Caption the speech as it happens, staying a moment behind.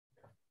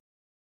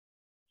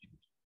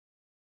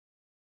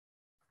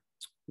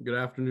Good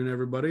afternoon,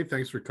 everybody.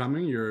 Thanks for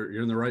coming. You're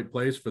in the right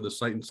place for the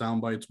Sight and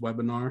Sound Bites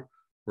webinar.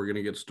 We're going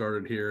to get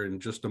started here in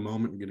just a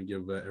moment. I'm going to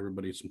give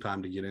everybody some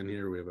time to get in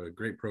here. We have a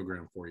great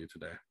program for you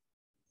today.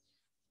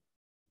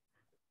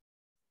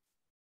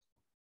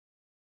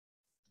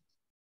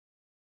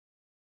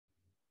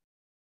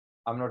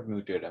 I'm not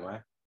muted, am I?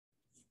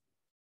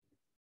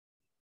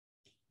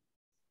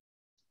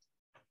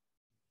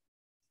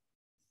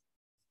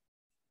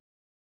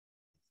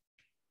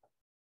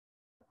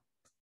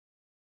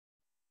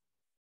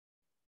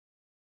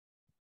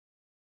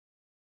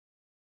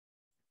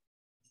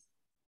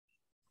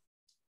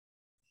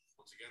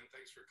 Once again,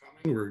 thanks for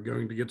coming. We're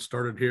going to get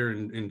started here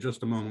in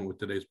just a moment with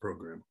today's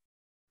program.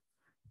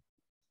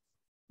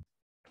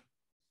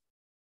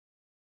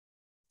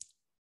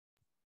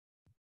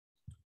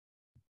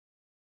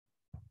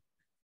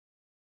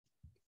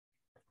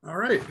 All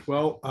right,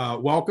 well,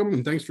 welcome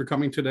and thanks for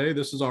coming today.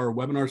 This is our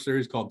webinar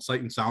series called Sight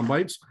and Sound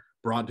Bites,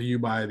 brought to you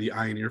by the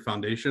Eye and Ear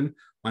Foundation.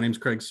 My name is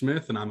Craig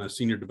Smith and I'm a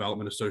Senior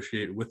Development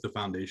Associate with the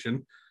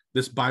Foundation.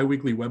 This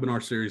bi-weekly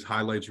webinar series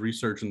highlights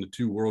research in the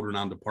two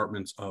world-renowned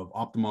departments of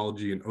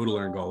ophthalmology and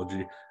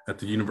otolaryngology at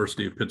the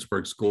University of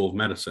Pittsburgh School of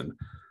Medicine.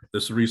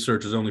 This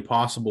research is only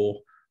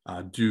possible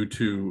due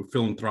to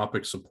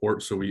philanthropic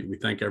support, so we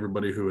thank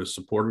everybody who has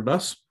supported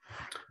us.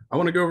 I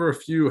want to go over a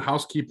few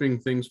housekeeping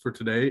things for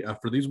today.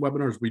 For these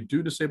webinars, we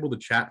do disable the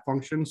chat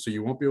function, so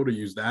you won't be able to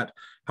use that.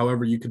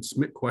 However, you can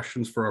submit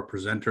questions for our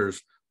presenters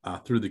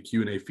through the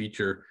Q&A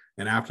feature,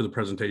 and after the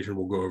presentation,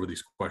 we'll go over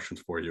these questions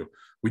for you.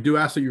 We do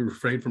ask that you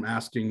refrain from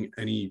asking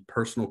any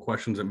personal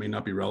questions that may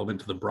not be relevant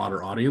to the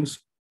broader audience.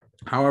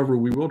 However,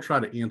 we will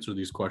try to answer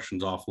these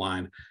questions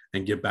offline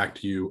and get back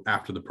to you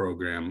after the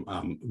program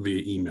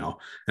via email.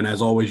 And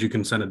as always, you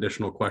can send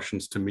additional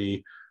questions to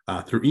me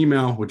through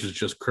email, which is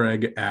just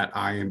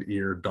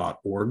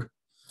craig@eyeandear.org.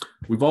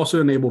 We've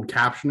also enabled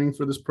captioning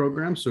for this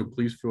program, so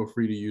please feel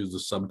free to use the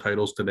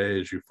subtitles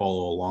today as you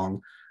follow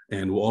along.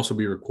 And we'll also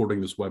be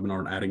recording this webinar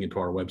and adding it to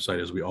our website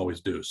as we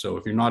always do. So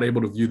if you're not able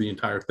to view the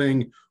entire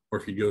thing, or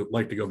if you'd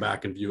like to go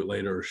back and view it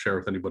later or share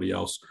with anybody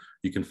else,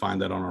 you can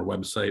find that on our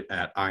website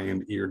at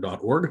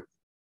eyeandear.org.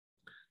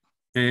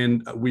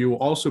 And we will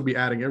also be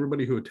adding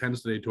everybody who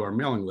attends today to our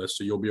mailing list,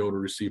 so you'll be able to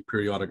receive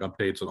periodic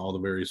updates on all the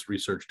various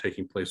research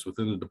taking place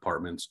within the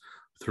departments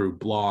through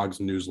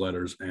blogs,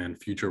 newsletters, and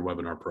future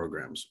webinar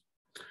programs.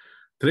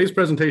 Today's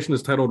presentation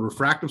is titled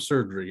Refractive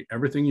Surgery,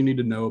 Everything You Need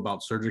to Know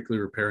About Surgically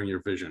Repairing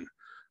Your Vision.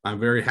 I'm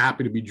very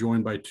happy to be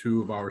joined by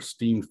two of our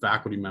esteemed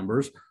faculty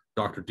members,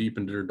 Dr.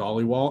 Deepinder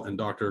Dhaliwal and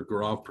Dr.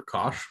 Gaurav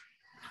Prakash.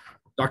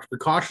 Dr.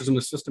 Prakash is an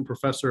assistant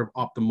professor of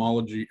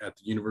ophthalmology at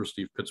the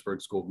University of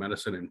Pittsburgh School of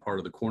Medicine and part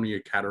of the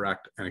Cornea,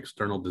 Cataract, and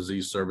External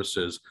Disease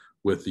Services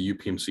with the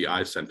UPMC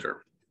Eye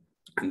Center.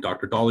 And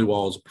Dr.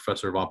 Dhaliwal is a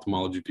professor of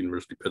ophthalmology at the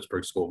University of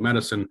Pittsburgh School of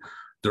Medicine,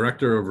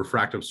 director of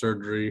refractive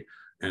surgery,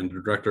 and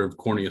director of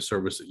cornea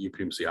service at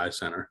UPMC Eye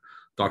Center.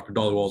 Dr.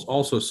 Dhaliwal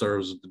also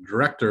serves as the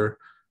director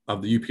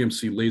of the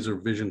UPMC Laser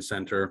Vision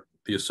Center,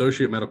 the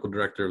associate medical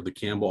director of the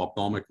Campbell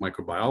Ophthalmic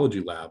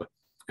Microbiology Lab,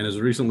 and has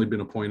recently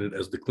been appointed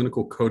as the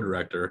clinical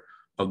co-director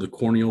of the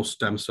Corneal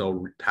Stem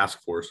Cell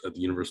Task Force at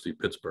the University of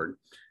Pittsburgh.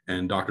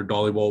 And Dr.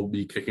 Dhaliwal will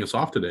be kicking us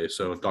off today.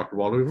 So Dr.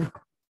 Dhaliwal.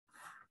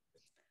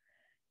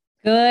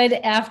 Good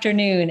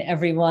afternoon,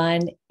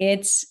 everyone.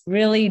 It's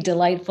really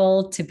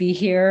delightful to be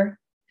here,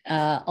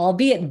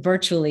 albeit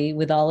virtually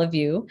with all of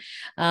you.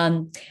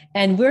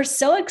 And we're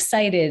so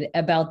excited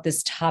about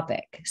this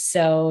topic.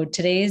 So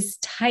today's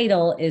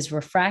title is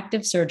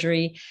Refractive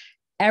Surgery,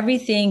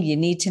 Everything You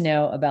Need to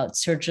Know About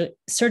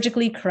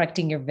Surgically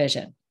Correcting Your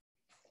Vision.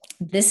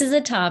 This is a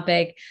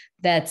topic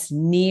that's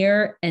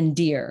near and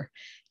dear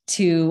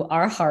to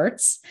our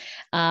hearts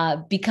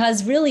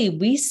because really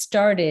we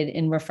started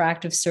in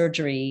refractive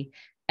surgery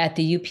at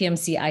the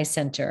UPMC Eye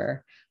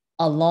Center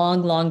a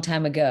long, long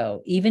time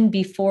ago, even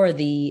before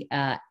the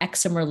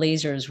excimer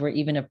lasers were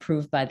even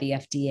approved by the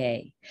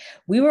FDA.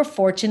 We were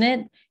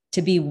fortunate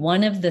to be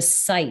one of the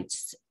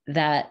sites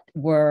that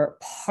were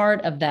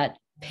part of that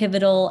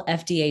pivotal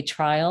FDA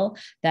trial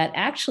that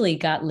actually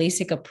got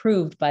LASIK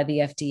approved by the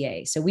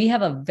FDA. So we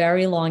have a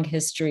very long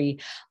history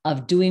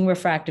of doing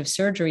refractive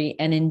surgery.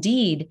 And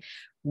indeed,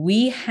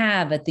 we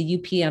have at the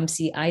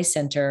UPMC Eye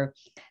Center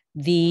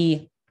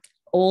the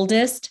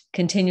oldest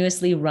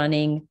continuously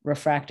running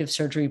refractive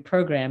surgery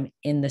program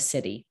in the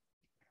city.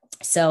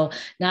 So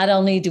not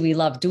only do we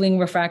love doing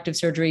refractive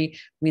surgery,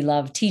 we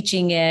love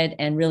teaching it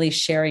and really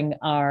sharing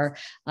our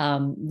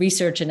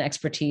research and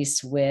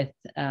expertise with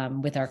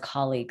our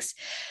colleagues.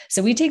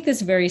 So we take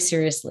this very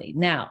seriously.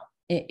 Now,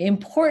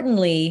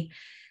 importantly,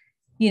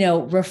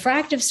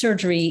 refractive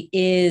surgery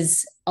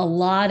is a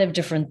lot of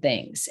different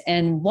things.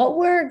 And what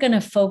we're going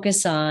to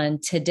focus on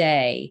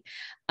today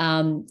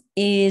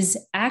is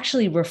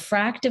actually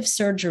refractive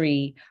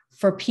surgery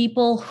for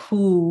people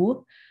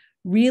who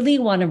really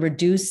want to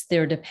reduce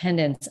their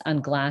dependence on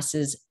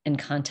glasses and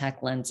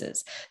contact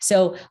lenses.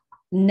 So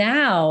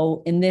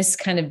now in this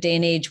kind of day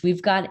and age,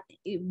 we've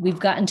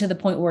gotten to the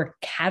point where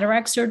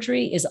cataract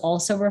surgery is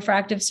also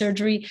refractive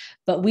surgery,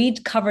 but we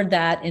covered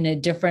that in a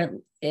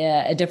different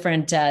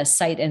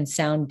sight and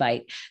sound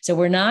bite. So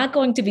we're not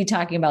going to be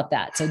talking about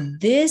that. So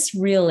this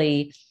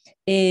really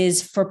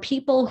is for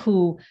people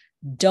who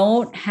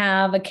don't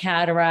have a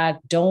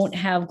cataract, don't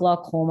have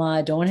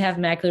glaucoma, don't have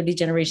macular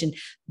degeneration.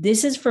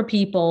 This is for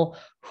people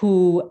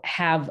who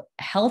have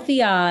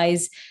healthy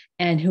eyes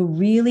and who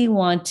really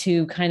want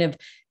to kind of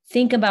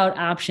think about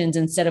options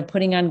instead of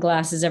putting on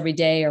glasses every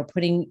day or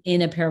putting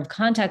in a pair of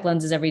contact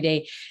lenses every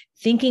day,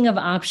 thinking of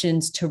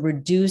options to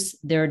reduce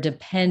their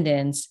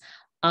dependence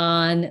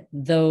on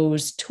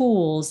those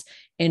tools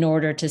in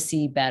order to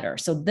see better.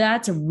 So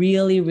that's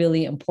really,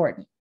 really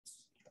important.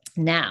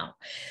 Now,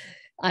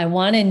 I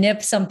want to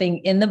nip something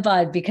in the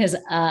bud because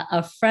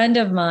a friend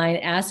of mine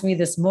asked me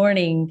this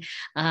morning,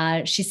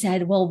 she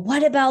said, well,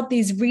 what about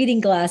these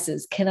reading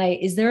glasses?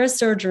 Is there a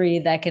surgery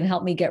that can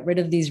help me get rid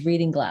of these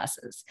reading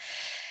glasses?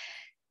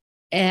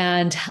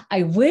 And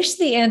I wish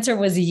the answer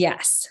was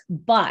yes,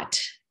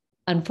 but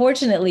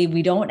unfortunately,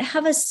 we don't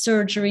have a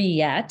surgery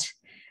yet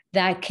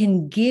that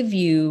can give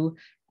you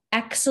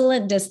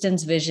excellent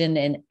distance vision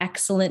and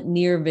excellent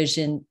near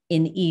vision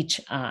in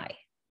each eye.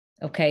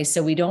 Okay,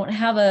 so we don't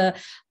have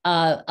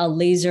a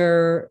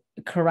laser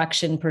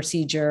correction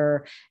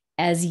procedure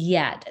as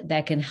yet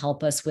that can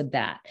help us with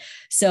that.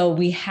 So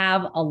we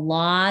have a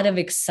lot of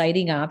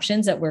exciting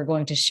options that we're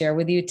going to share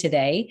with you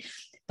today.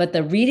 But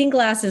the reading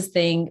glasses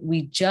thing,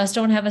 we just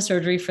don't have a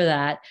surgery for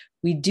that.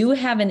 We do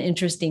have an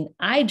interesting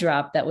eye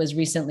drop that was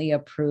recently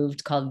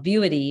approved called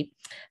Vuity.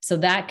 So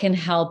that can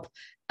help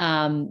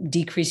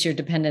decrease your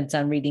dependence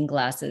on reading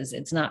glasses.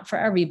 It's not for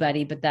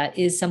everybody, but that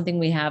is something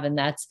we have, and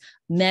that's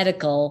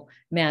medical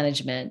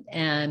management.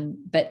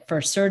 But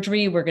for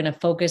surgery, we're going to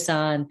focus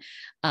on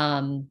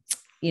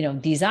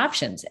these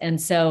options.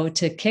 And so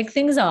to kick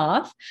things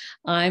off,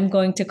 I'm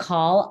going to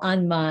call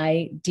on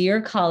my dear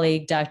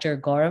colleague, Dr.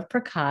 Gaurav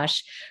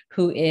Prakash,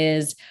 who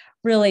is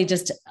really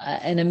just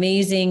an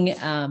amazing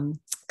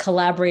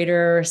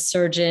collaborator,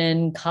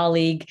 surgeon,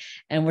 colleague.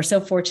 And we're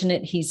so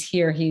fortunate he's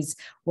here. He's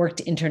worked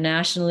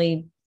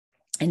internationally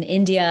in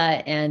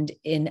India and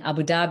in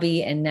Abu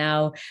Dhabi. And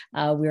now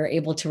we were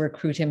able to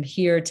recruit him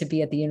here to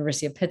be at the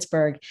University of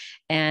Pittsburgh.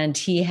 And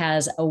he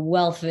has a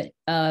wealth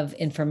of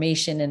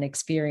information and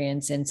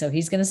experience. And so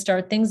he's going to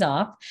start things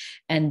off.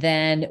 And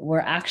then we're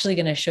actually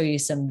going to show you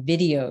some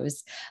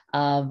videos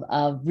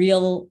of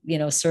real,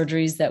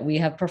 surgeries that we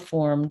have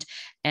performed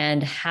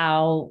and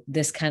how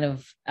this kind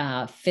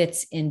of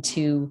fits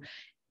into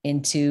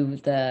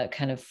the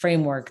kind of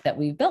framework that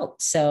we've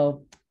built.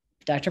 So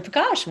Dr.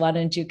 Prakash, why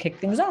don't you kick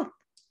things off?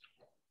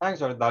 Thanks,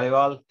 Dr.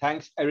 Dhaliwal.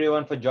 Thanks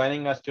everyone for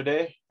joining us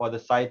today for the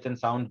Sight and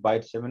Sound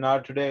Bite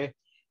seminar today.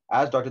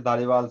 As Dr.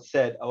 Dhaliwal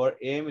said, our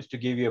aim is to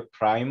give you a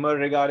primer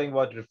regarding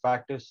what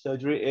refractive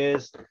surgery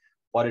is,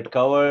 what it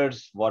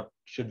covers, what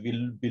should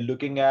we be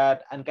looking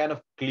at, and kind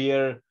of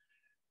clear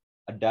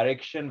a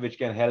direction which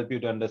can help you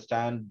to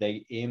understand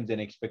the aims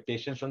and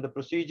expectations from the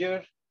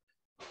procedure.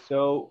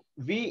 So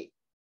we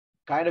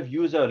kind of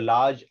use a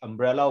large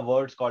umbrella of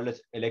words called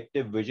as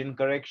elective vision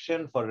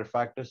correction for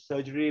refractive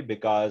surgery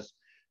because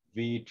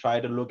we try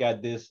to look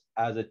at this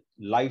as a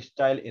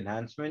lifestyle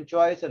enhancement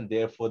choice, and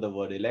therefore the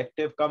word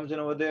elective comes in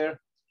over there.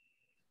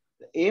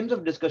 The aims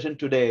of discussion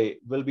today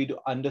will be to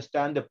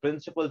understand the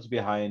principles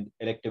behind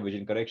elective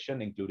vision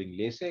correction, including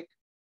LASIK.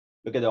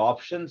 Look at the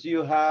options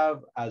you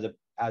have as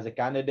a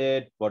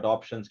candidate, what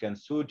options can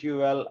suit you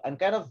well, and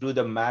kind of do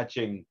the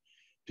matching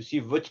to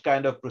see which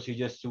kind of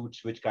procedure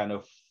suits which kind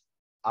of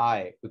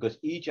eye, because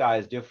each eye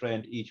is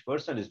different, each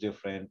person is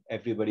different,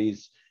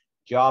 everybody's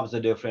jobs are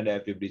different,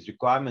 everybody's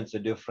requirements are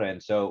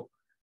different. So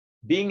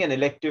being an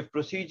elective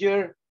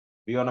procedure,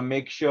 we want to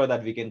make sure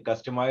that we can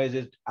customize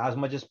it as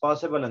much as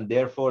possible. And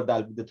therefore,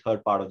 that'll be the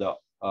third part of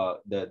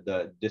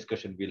the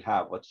discussion we'll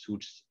have, what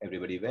suits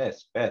everybody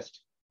best.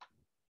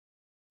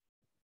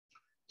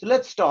 So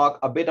let's talk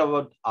a bit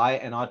about eye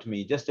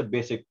anatomy, just a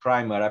basic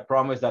primer. I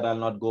promise that I'll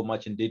not go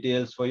much in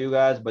details for you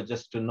guys, but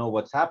just to know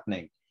what's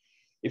happening.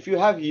 If you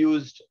have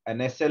used an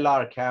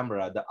SLR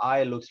camera, the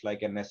eye looks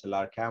like an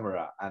SLR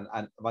camera. And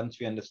once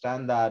we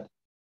understand that,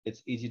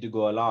 it's easy to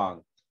go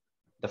along.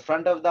 The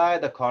front of the eye,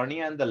 the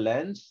cornea and the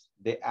lens,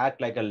 they act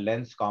like a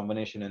lens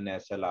combination in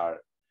SLR.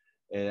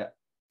 The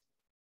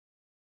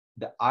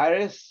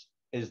iris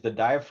is the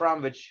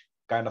diaphragm, which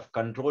kind of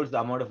controls the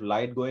amount of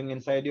light going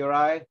inside your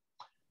eye.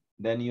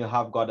 Then you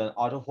have got an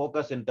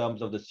autofocus in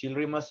terms of the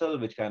ciliary muscle,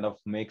 which kind of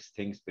makes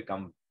things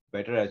become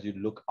better as you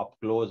look up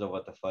close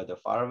or the further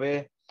far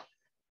away.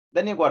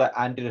 Then you've got an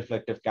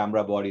anti-reflective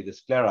camera body, the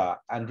sclera.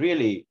 And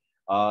really,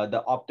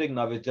 the optic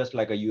nerve is just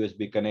like a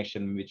USB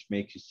connection, which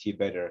makes you see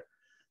better.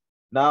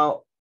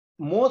 Now,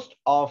 most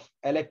of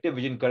elective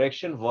vision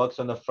correction works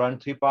on the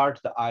front three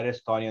parts, the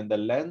iris, cornea, and the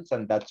lens.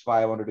 And that's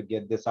why I wanted to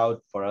get this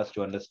out for us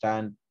to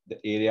understand the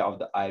area of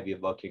the eye we're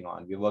working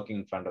on. We're working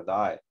in front of the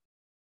eye.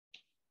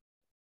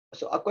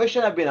 So a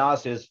question I've been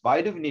asked is,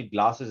 why do we need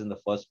glasses in the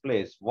first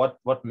place? What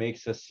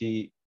makes us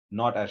see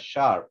not as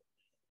sharp?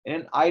 In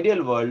an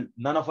ideal world,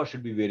 none of us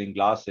should be wearing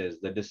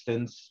glasses. The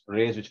distance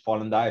rays which fall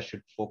on the eye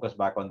should focus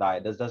back on the eye.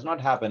 This does not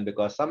happen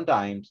because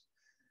sometimes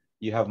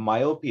you have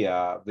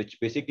myopia, which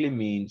basically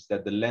means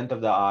that the length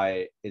of the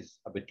eye is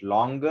a bit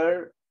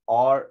longer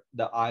or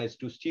the eye is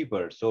too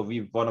steeper. So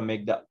we want to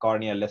make the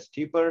cornea less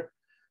steeper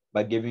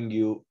by giving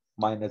you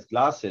minus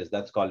glasses.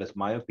 That's called as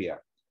myopia.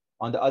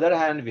 On the other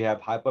hand, we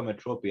have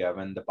hypermetropia.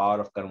 When the power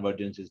of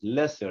convergence is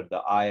lesser, the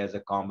eye as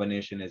a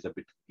combination is a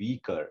bit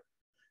weaker.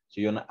 So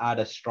you're going to add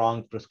a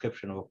strong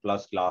prescription of a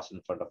plus glass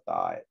in front of the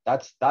eye.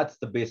 That's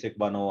the basic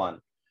 101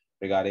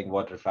 regarding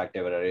what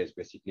refractive error is,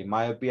 basically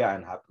myopia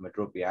and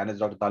hypermetropia. And as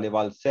Dr.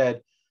 Dhaliwal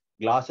said,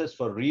 glasses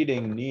for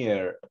reading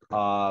near,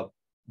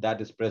 that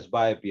is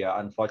presbyopia.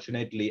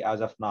 Unfortunately,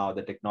 as of now,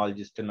 the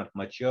technology is still not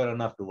mature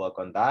enough to work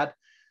on that.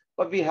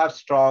 But we have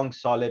strong,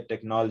 solid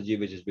technology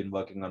which has been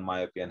working on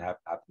myopia and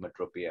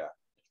hypermetropia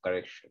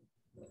correction.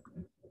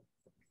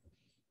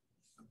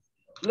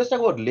 Let's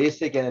talk about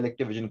LASIK and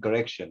elective vision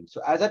correction.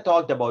 So as I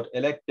talked about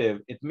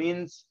elective, it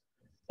means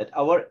that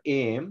our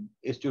aim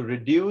is to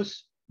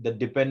reduce the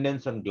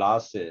dependence on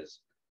glasses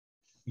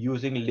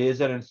using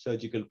laser and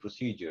surgical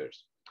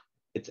procedures.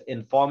 It's an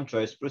informed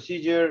choice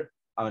procedure.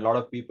 A lot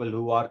of people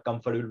who are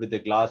comfortable with the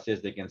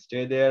glasses, they can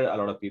stay there. A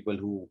lot of people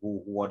who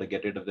want to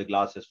get rid of the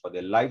glasses for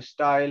their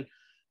lifestyle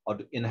or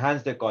to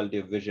enhance their quality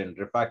of vision,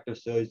 refractive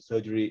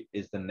surgery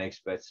is the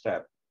next best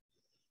step.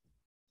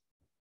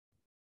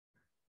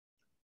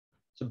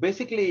 So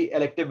basically,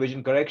 elective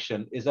vision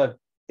correction is a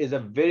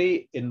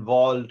very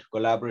involved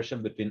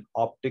collaboration between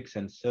optics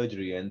and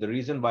surgery. And the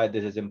reason why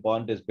this is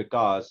important is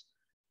because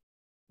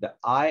the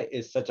eye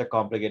is such a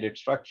complicated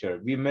structure.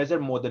 We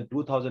measure more than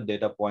 2,000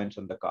 data points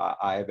on the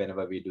eye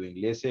whenever we're doing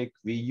LASIK.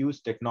 We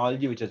use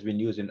technology which has been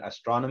used in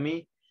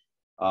astronomy,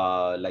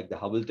 like the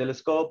Hubble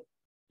telescope,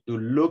 to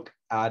look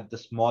at the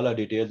smaller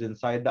details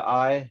inside the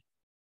eye.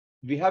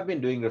 We have been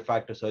doing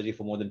refractive surgery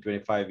for more than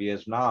 25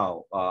 years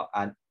now,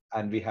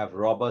 and we have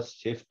robust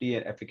safety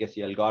and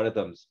efficacy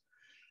algorithms.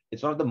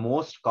 It's one of the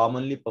most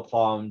commonly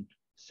performed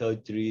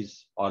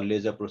surgeries or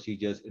laser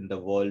procedures in the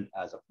world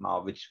as of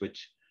now, which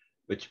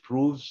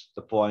proves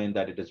the point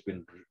that it has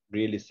been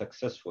really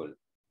successful.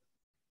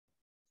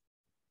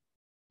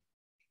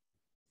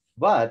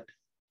 But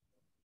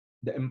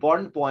the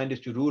important point is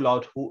to rule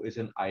out who is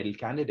an ideal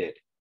candidate.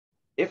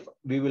 If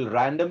we will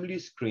randomly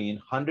screen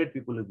 100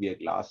 people who wear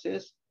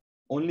glasses,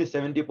 only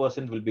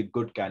 70% will be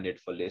good candidate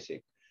for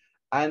LASIK.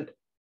 And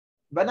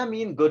when I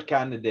mean good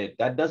candidate,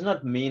 that does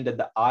not mean that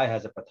the eye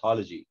has a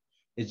pathology.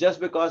 It's just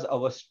because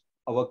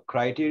our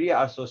criteria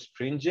are so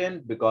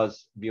stringent,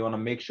 because we want to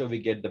make sure we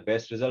get the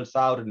best results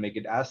out and make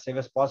it as safe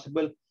as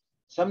possible.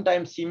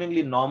 Sometimes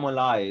seemingly normal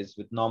eyes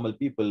with normal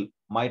people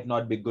might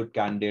not be good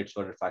candidates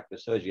for refractive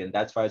surgery. And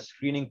that's why a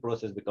screening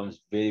process becomes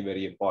very,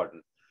 very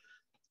important.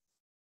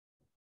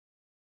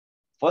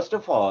 First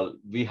of all,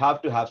 we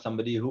have to have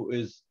somebody who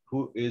is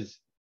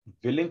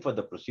willing for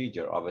the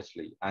procedure,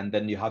 obviously, and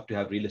then you have to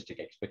have realistic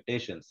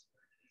expectations.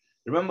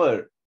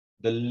 Remember,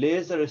 the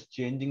laser is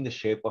changing the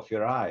shape of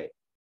your eye.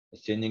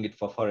 It's changing it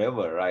for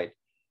forever, right?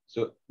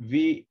 So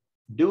we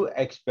do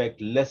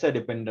expect lesser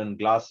dependent on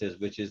glasses,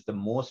 which is the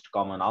most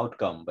common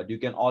outcome, but you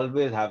can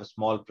always have a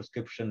small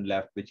prescription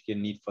left, which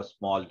can need for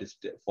small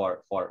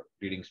for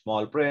reading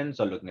small prints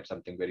or looking at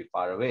something very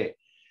far away.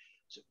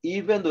 So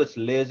even though it's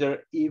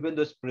laser, even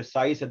though it's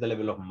precise at the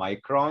level of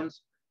microns,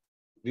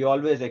 we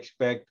always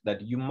expect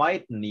that you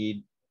might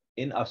need,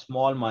 in a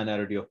small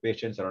minority of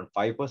patients, around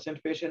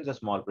 5% patients, a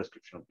small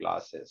prescription of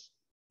glasses.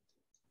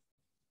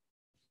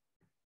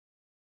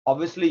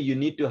 Obviously, you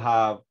need to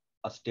have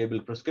a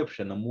stable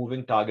prescription. A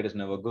moving target is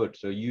never good.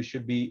 So you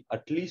should be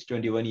at least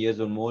 21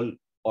 years or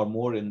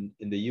more in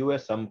the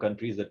US. Some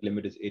countries that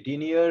limit is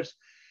 18 years.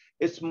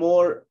 It's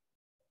more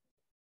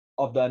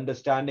of the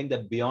understanding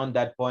that beyond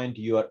that point,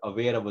 you are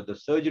aware of the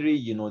surgery,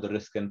 you know the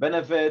risks and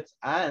benefits,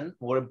 and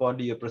more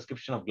importantly, your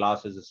prescription of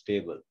glasses is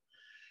stable.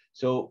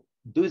 So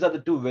these are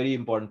the two very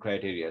important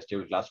criteria: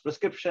 stable glass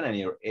prescription and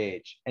your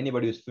age.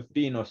 Anybody who's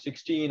 15 or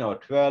 16 or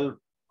 12,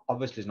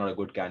 obviously is not a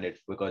good candidate,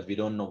 because we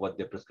don't know what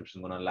their prescription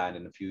is going to land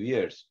in a few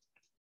years.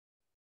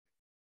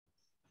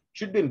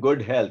 Should be in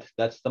good health.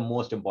 That's the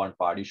most important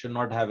part. You should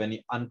not have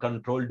any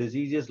uncontrolled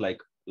diseases like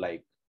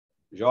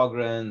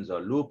Sjogren's or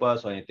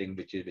lupus or anything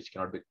which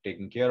cannot be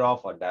taken care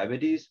of, or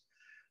diabetes.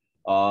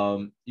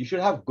 You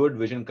should have good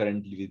vision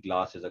currently with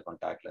glasses or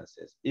contact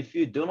lenses. If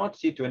you do not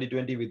see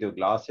 20/20 with your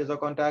glasses or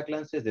contact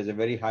lenses, there's a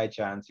very high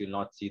chance you'll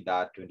not see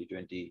that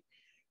 20/20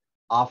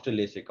 after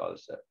LASIK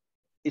also.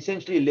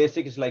 Essentially,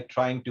 LASIK is like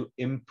trying to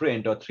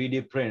imprint or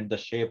 3D print the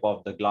shape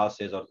of the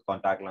glasses or the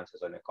contact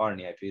lenses on your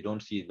cornea. If you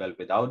don't see well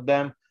without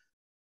them,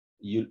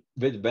 you'll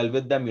not be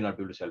able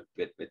to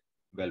see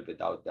well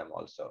without them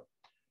also.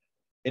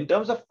 In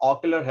terms of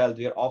ocular health,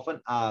 we are often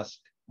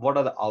asked, what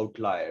are the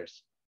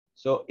outliers?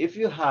 So if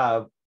you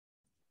have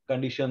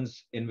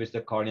conditions in which the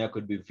cornea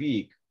could be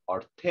weak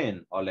or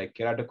thin, or like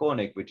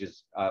keratoconic, which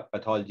is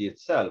pathology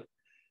itself,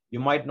 you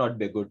might not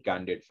be a good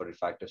candidate for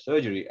refractive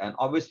surgery. And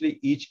obviously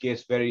each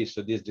case varies.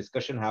 So this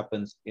discussion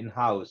happens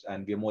in-house,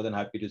 and we're more than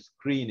happy to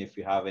screen if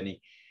you have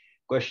any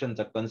questions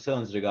or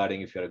concerns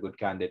regarding if you're a good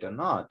candidate or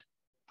not.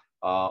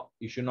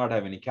 You should not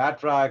have any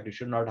cataract. You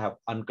should not have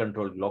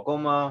uncontrolled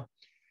glaucoma.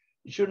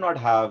 You should not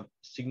have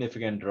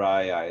significant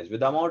dry eyes. With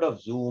the amount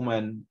of Zoom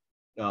and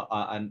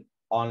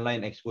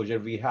online exposure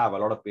we have, a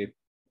lot of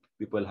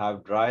people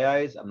have dry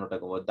eyes. I'm not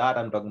talking about that.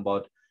 I'm talking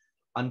about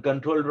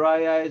uncontrolled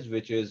dry eyes,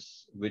 which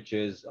is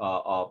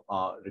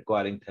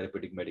requiring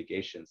therapeutic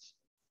medications.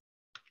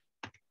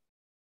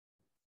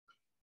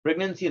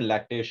 Pregnancy and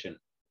lactation.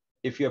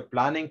 If you're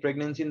planning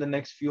pregnancy in the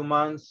next few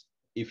months,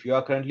 if you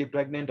are currently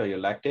pregnant or you're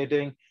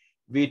lactating,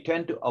 we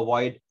tend to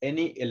avoid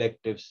any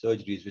elective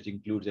surgeries, which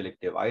includes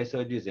elective eye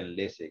surgeries and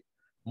LASIK.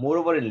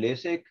 Moreover, in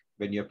LASIK,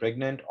 when you're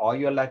pregnant or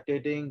you're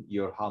lactating,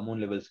 your hormone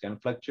levels can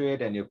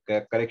fluctuate and your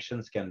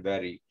corrections can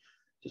vary.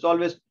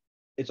 So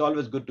it's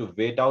always good to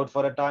wait out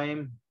for a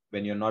time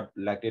when you're not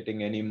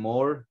lactating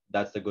anymore.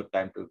 That's a good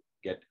time to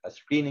get a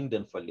screening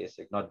done for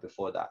LASIK, not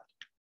before that.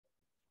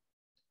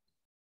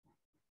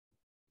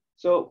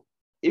 So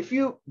if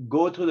you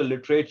go through the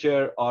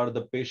literature or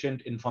the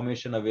patient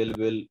information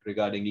available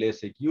regarding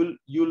LASIK,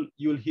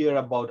 you'll hear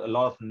about a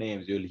lot of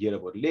names. You'll hear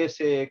about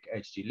LASIK,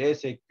 HD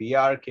LASIK,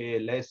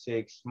 PRK,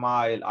 LASIK,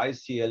 SMILE,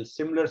 ICL,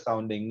 similar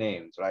sounding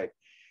names, right?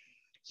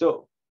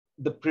 So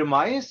the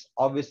premise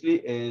obviously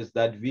is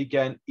that we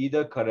can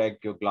either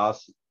correct your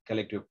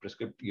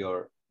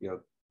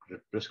your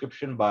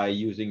prescription by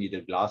using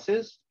either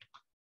glasses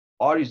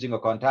or using a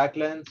contact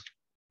lens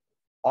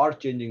or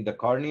changing the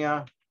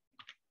cornea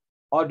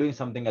or doing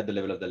something at the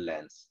level of the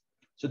lens.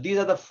 So these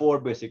are the four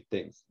basic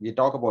things. We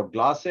talk about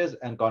glasses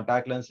and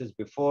contact lenses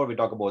before we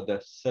talk about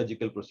the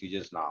surgical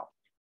procedures now.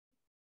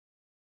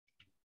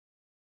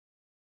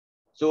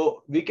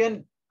 So we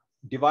can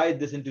divide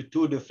this into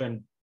two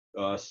different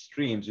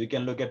streams. We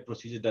can look at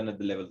procedures done at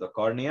the level of the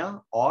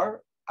cornea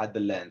or at the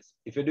lens.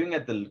 If you're doing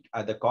at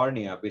the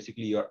cornea,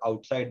 basically you're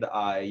outside the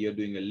eye, you're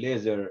doing a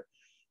laser.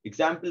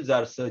 Examples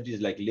are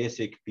surgeries like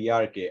LASIK,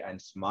 PRK,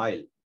 and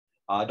SMILE.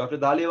 Dr.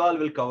 Dhaliwal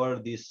will cover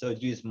these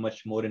surgeries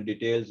much more in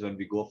details when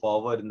we go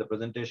forward in the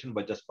presentation,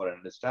 but just for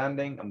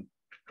understanding, I'm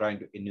trying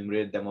to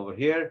enumerate them over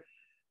here.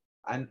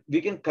 And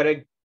we can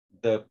correct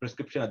the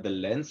prescription at the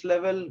lens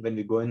level. When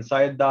we go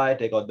inside the eye,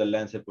 take out the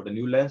lens and put a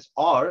new lens,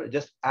 or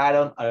just add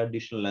on an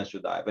additional lens to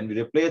the eye. When we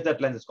replace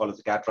that lens, it's called as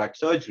a cataract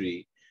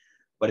surgery.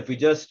 But if we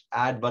just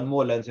add one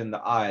more lens in the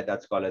eye,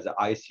 that's called as an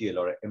ICL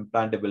or an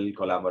implantable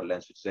collamer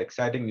lens, which is an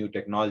exciting new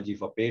technology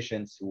for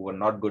patients who are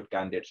not good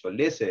candidates for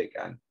LASIK,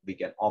 and we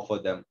can offer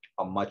them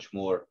a much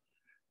more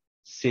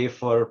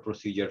safer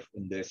procedure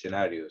in their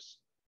scenarios.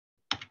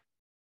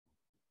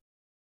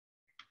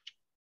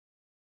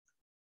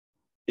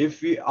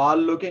 If we are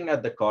looking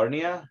at the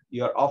cornea,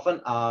 you're often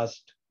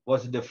asked,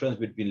 what's the difference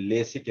between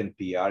LASIK and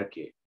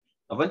PRK?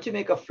 Now, once you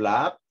make a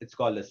flap, it's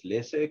called as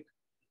LASIK.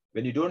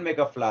 When you don't make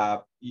a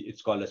flap,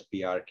 it's called as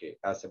PRK,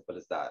 as simple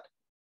as that.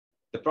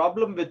 The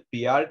problem with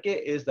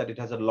PRK is that it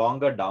has a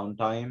longer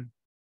downtime.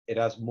 It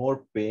has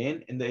more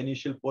pain in the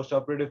initial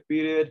postoperative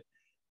period.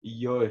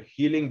 Your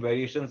healing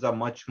variations are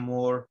much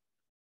more,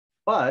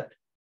 but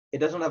it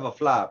doesn't have a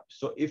flap.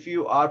 So if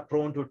you are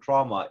prone to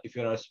trauma, if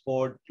you're in a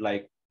sport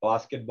like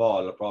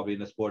basketball, or probably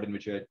in a sport in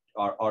which you're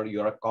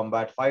a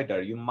combat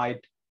fighter, you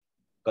might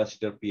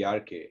consider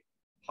PRK.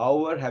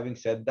 However, having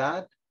said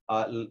that,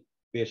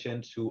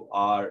 patients who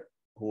are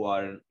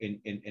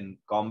in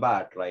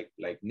combat,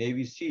 like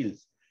Navy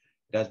SEALs,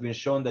 it has been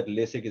shown that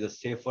LASIK is a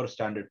safer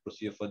standard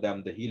procedure for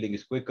them. The healing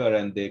is quicker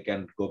and they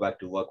can go back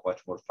to work much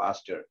more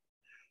faster.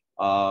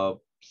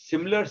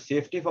 Similar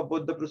safety for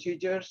both the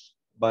procedures,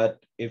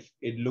 but if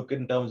it look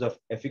in terms of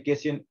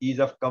efficacy and ease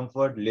of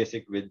comfort,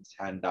 LASIK wins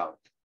hand down.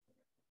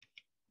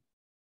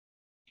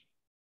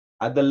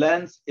 At the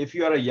lens, if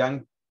you are a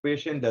young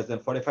patient, less than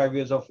 45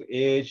 years of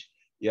age,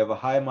 you have a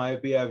high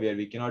myopia where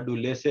we cannot do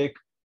LASIK,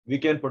 we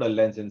can put a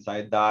lens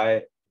inside the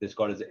eye. This is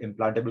called as an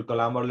implantable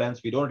collamer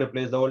lens. We don't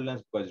replace the old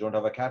lens because you don't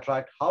have a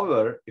cataract.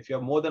 However, if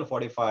you're more than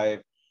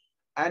 45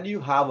 and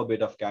you have a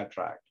bit of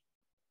cataract,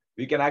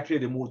 we can actually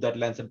remove that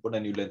lens and put a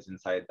new lens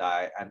inside the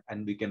eye,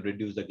 and we can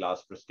reduce the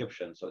glass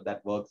prescription. So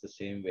that works the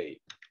same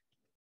way.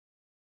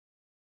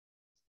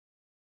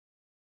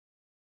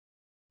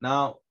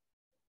 Now,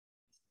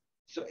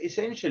 so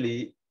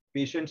essentially,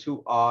 patients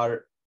who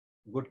are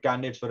good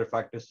candidates for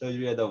refractive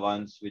surgery are the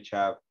ones which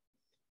have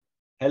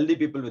healthy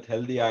people with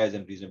healthy eyes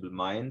and reasonable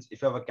minds.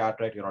 If you have a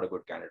cataract, you're not a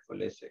good candidate for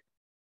LASIK.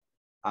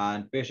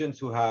 And patients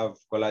who have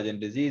collagen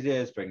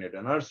diseases,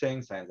 prenatal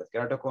nursing, signs of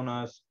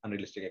keratoconus,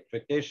 unrealistic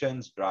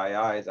expectations, dry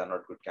eyes are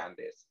not good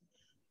candidates.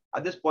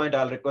 At this point,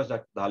 I'll request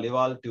Dr.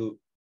 Dhaliwal to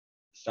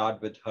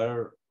start with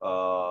her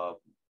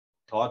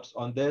thoughts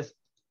on this.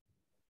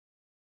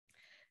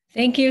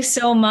 Thank you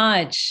so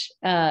much,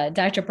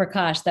 Dr.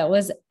 Prakash. That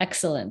was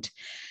excellent.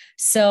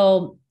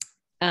 So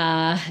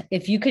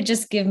if you could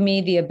just give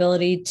me the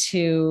ability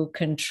to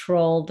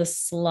control the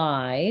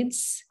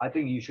slides. I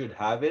think you should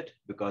have it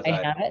because I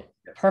have it.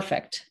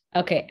 Perfect.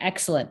 Okay,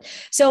 excellent.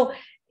 So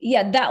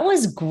yeah, that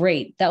was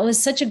great. That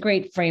was such a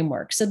great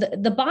framework. So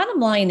the bottom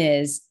line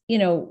is,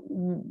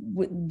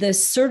 the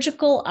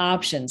surgical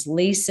options,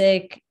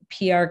 LASIK,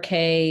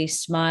 PRK,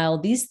 SMILE,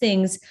 these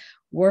things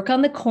work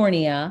on the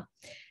cornea.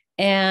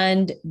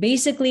 And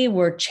basically,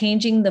 we're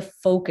changing the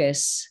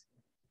focus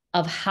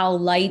of how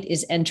light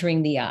is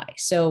entering the eye.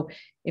 So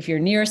if you're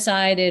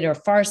nearsighted or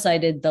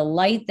farsighted, the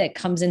light that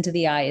comes into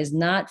the eye is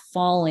not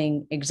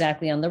falling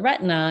exactly on the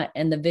retina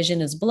and the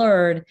vision is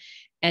blurred.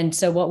 And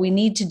so what we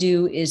need to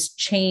do is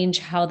change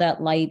how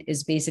that light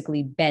is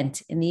basically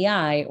bent in the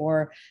eye,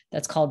 or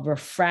that's called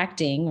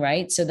refracting,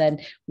 right? So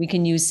then we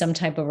can use some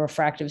type of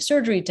refractive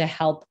surgery to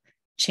help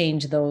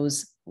change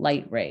those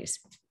light rays.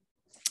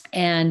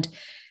 And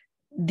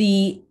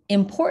the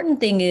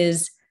important thing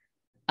is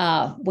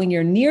when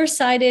you're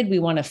nearsighted, we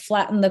want to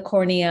flatten the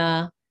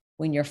cornea.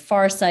 When you're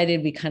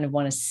farsighted, we kind of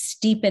want to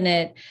steepen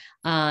it.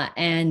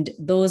 And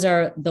those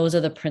are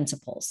the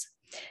principles.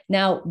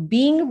 Now,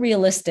 being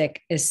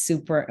realistic is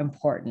super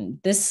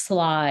important. This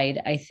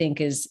slide, I think,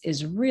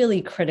 is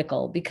really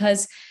critical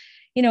because,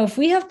 if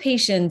we have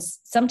patients,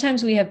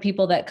 sometimes we have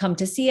people that come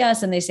to see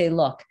us and they say,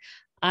 look,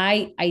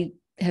 I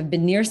have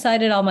been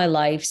nearsighted all my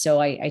life, so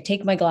I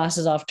take my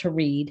glasses off to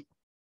read.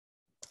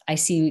 I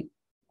see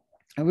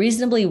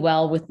reasonably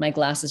well with my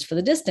glasses for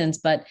the distance,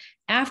 but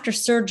after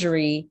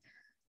surgery,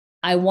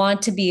 I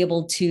want to be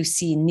able to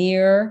see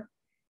near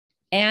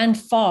and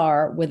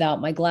far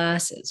without my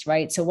glasses,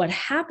 right? So what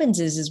happens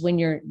is when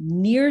you're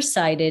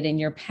nearsighted and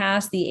you're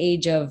past the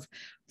age of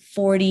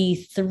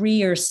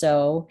 43 or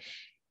so,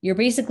 you're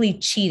basically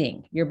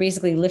cheating. You're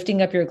basically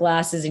lifting up your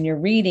glasses and you're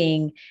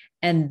reading.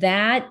 And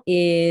that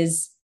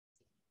is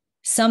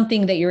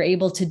something that you're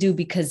able to do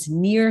because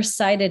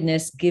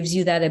nearsightedness gives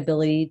you that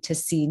ability to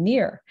see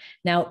near.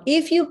 Now,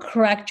 if you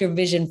correct your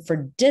vision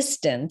for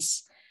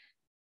distance,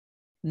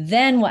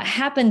 then what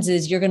happens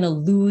is you're going to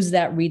lose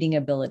that reading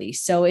ability.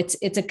 So it's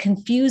a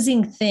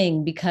confusing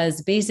thing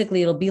because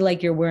basically it'll be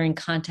like you're wearing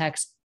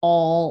contacts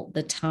all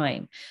the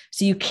time.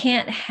 So you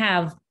can't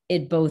have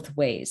it both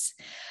ways.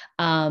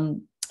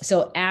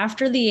 So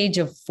after the age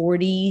of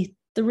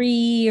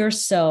 43 or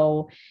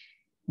so,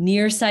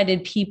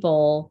 nearsighted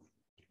people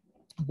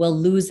will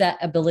lose that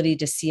ability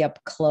to see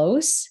up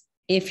close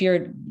if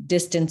your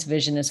distance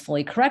vision is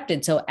fully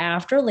corrected. So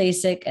after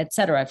LASIK, et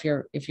cetera,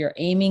 if you're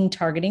aiming,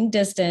 targeting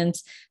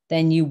distance,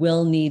 then you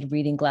will need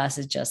reading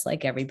glasses just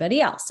like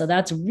everybody else. So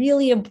that's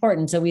really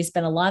important. So we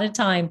spend a lot of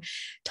time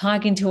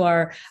talking to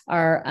our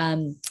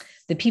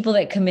the people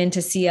that come in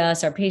to see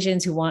us, our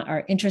patients who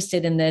are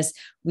interested in this.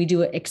 We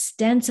do an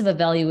extensive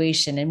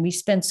evaluation and we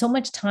spend so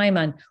much time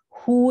on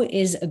who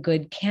is a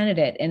good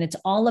candidate. And it's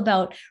all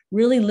about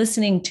really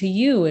listening to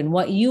you and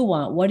what you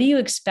want. What do you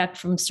expect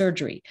from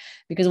surgery?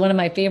 Because one of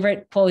my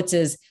favorite quotes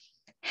is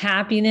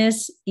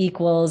happiness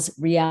equals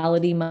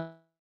reality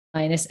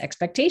minus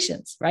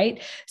expectations,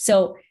 right?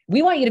 So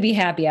we want you to be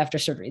happy after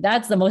surgery.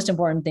 That's the most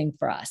important thing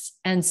for us.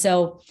 And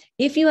so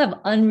if you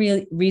have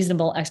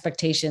unreasonable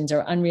expectations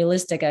or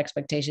unrealistic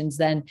expectations,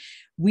 then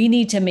we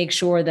need to make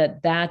sure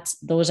that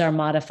those are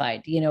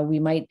modified.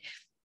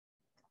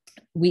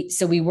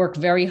 We work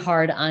very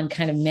hard on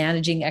kind of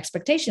managing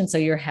expectations so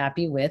you're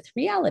happy with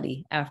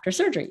reality after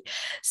surgery.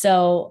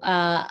 So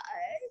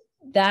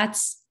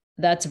that's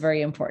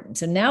very important.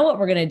 So now what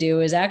we're going to do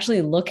is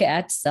actually look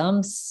at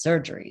some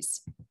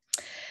surgeries.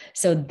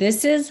 So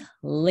this is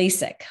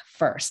LASIK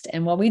first.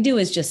 And what we do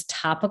is just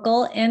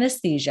topical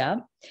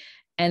anesthesia.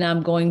 And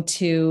I'm going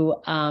to,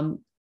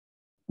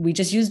 we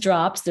just use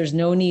drops. There's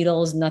no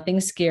needles, nothing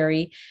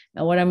scary.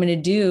 And what I'm going to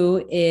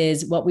do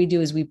is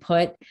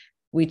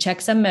we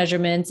check some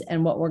measurements,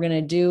 and what we're going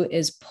to do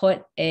is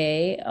put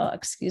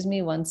excuse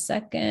me, 1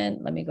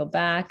 second. Let me go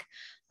back.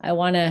 I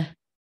want to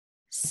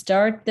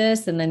start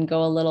this and then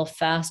go a little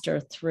faster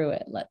through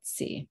it. Let's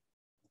see.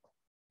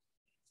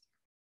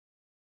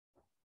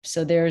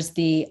 So there's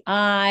the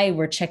eye.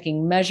 We're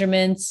checking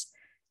measurements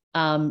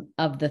of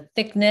the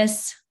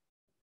thickness.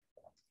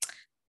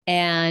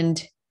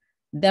 And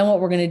then what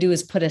we're going to do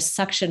is put a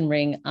suction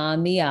ring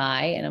on the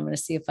eye. And I'm going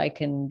to see if I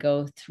can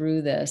go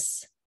through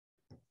this.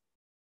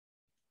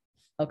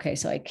 Okay,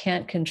 so I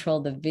can't control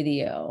the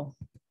video.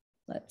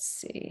 Let's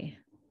see.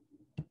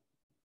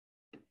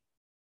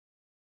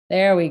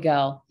 There we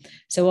go.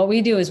 So what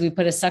we do is we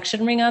put a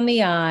suction ring on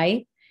the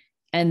eye,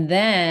 and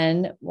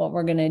then what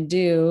we're going to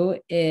do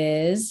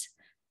is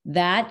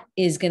that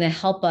is going to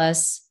help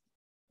us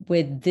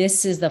with,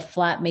 this is the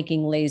flap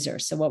making laser.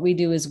 So what we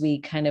do is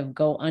we kind of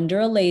go under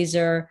a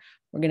laser.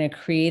 We're going to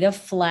create a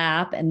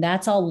flap, and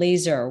that's all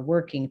laser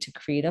working to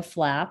create a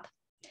flap.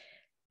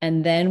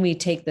 And then we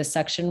take the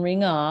suction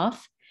ring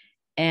off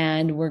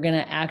and we're going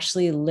to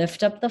actually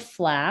lift up the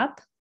flap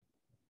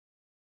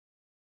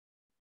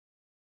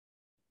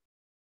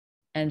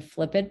and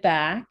flip it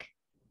back.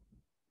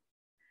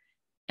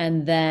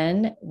 And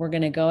then we're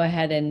going to go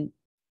ahead and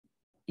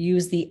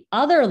use the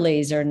other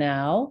laser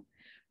now,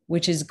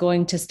 which is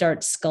going to start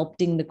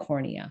sculpting the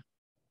cornea.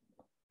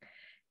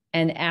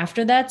 And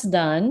after that's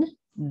done,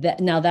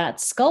 now that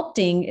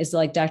sculpting is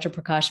like Dr.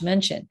 Prakash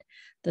mentioned.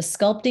 The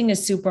sculpting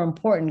is super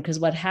important because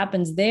what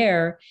happens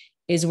there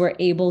is we're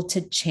able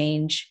to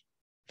change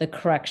the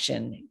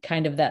correction,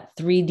 kind of that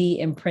 3D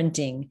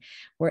imprinting.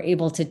 We're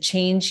able to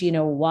change,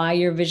 why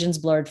your vision's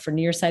blurred. For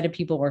nearsighted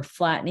people, we're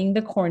flattening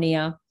the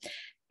cornea.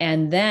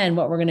 And then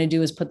what we're going to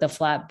do is put the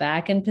flap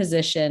back in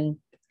position,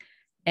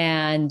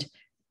 and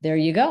there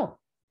you go.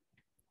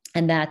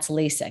 And that's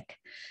LASIK.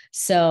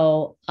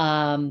 So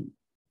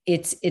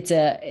it's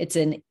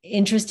an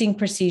interesting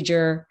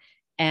procedure.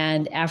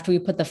 And after we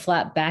put the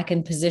flap back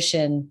in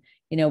position,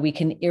 we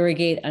can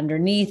irrigate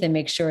underneath and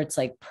make sure it's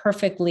like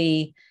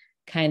perfectly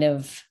kind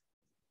of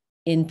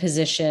in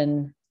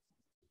position.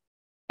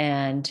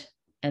 And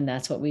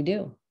that's what we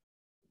do.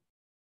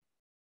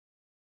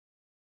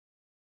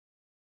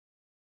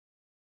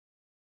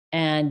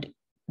 And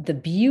the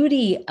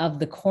beauty of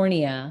the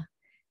cornea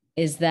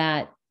is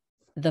that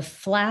the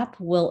flap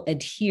will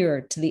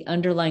adhere to the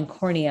underlying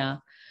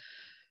cornea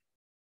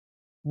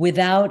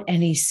without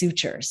any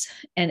sutures.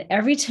 And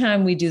every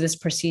time we do this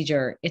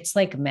procedure, it's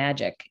like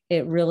magic.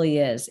 It really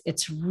is.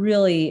 It's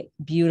really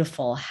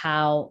beautiful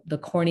how the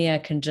cornea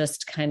can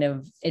just kind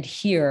of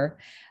adhere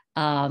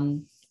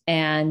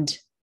and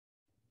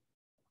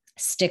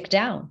stick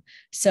down.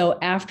 So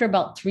after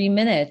about 3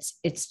 minutes,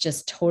 it's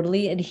just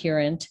totally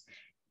adherent.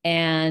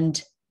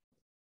 And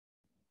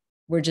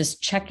we're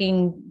just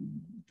checking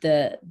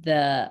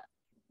the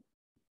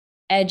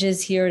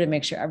edges here to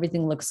make sure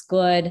everything looks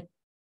good.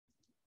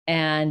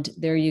 And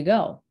there you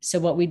go. So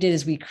what we did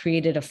is we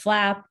created a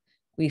flap,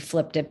 we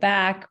flipped it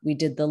back, we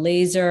did the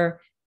laser,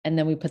 and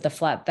then we put the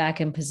flap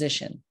back in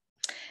position.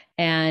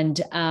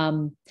 And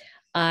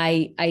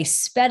I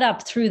sped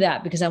up through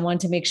that because I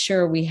wanted to make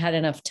sure we had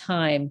enough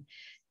time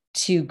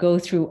to go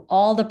through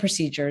all the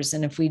procedures.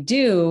 And if we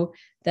do,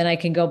 then I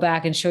can go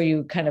back and show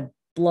you kind of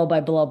blow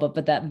by blow,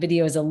 but that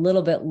video is a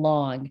little bit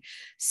long.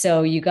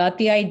 So you got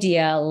the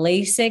idea.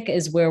 LASIK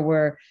is where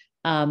we're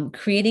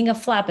creating a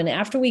flap. And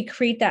after we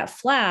create that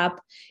flap,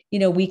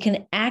 we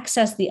can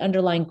access the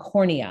underlying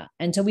cornea.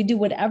 And so we do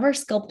whatever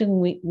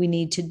sculpting we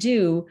need to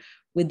do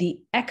with the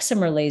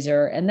excimer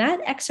laser. And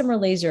that excimer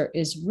laser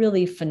is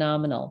really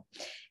phenomenal.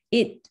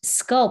 It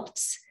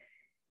sculpts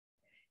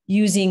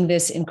using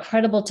this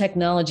incredible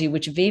technology,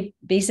 which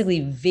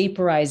basically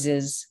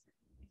vaporizes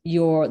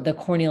the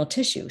corneal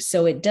tissue.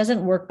 So it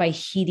doesn't work by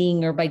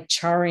heating or by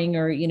charring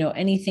or,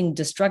 anything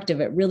destructive.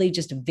 It really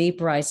just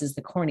vaporizes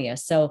the cornea.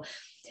 So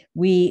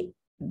we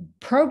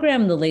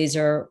program the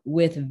laser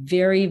with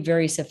very,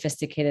 very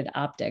sophisticated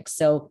optics.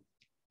 So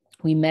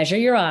we measure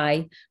your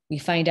eye, we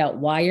find out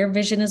why your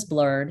vision is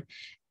blurred,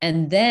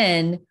 and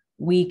then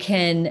we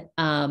can,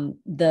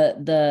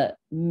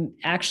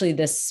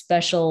 this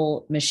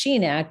special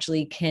machine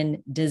actually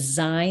can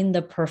design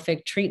the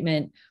perfect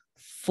treatment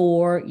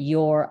for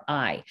your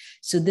eye.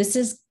 So this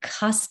is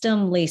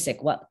custom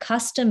LASIK. What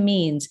custom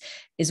means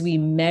is we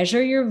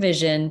measure your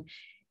vision,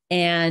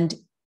 and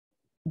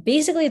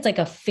basically it's like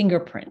a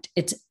fingerprint.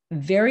 It's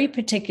very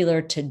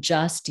particular to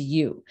just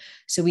you.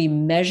 So we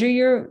measure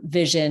your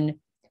vision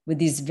with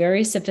these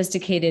very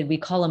sophisticated, we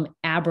call them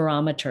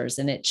aberrometers,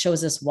 and it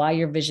shows us why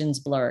your vision's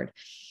blurred.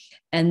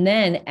 And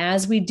then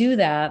as we do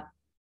that,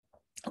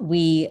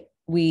 we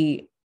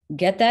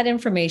get that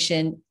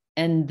information,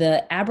 and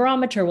the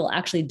aberrometer will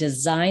actually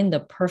design the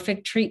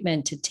perfect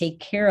treatment to take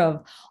care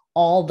of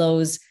all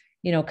those,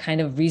 kind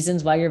of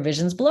reasons why your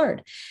vision's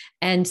blurred.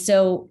 And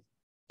so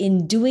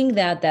in doing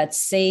that,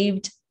 that's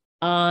saved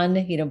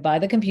on, by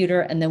the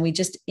computer, and then we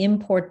just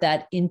import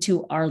that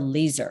into our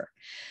laser.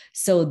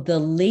 So the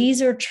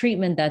laser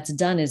treatment that's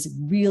done is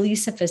really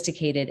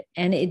sophisticated,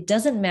 and it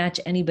doesn't match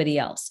anybody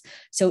else.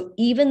 So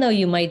even though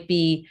you might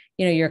be,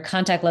 your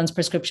contact lens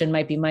prescription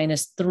might be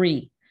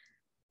 -3,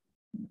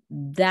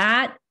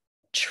 that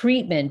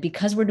treatment,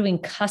 because we're doing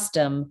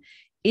custom,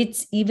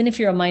 it's even if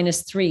you're a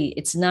 -3,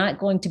 it's not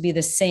going to be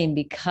the same,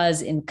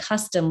 because in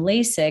custom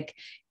LASIK,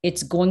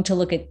 it's going to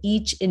look at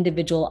each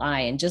individual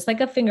eye. And just like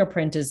a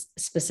fingerprint is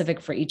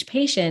specific for each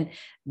patient,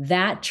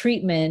 that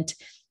treatment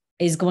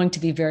is going to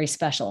be very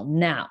special.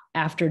 Now,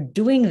 after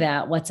doing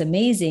that, what's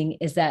amazing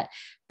is that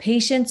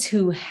patients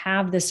who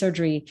have the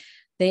surgery,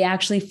 they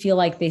actually feel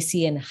like they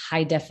see in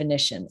high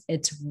definition.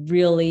 It's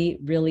really,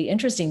 really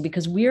interesting,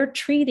 because we're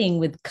treating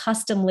with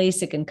custom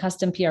LASIK and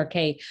custom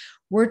PRK,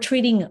 we're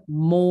treating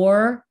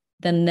more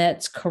than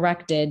that's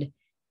corrected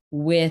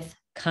with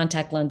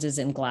contact lenses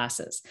and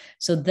glasses.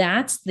 So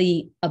that's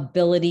the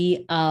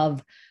ability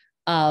of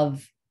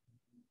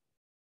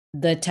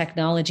the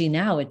technology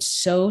now. It's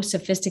so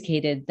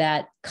sophisticated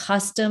that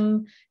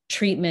custom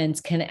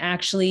treatments can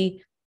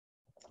actually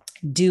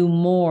do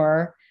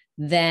more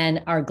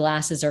than our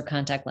glasses or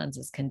contact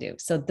lenses can do.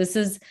 So this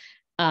is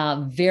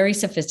very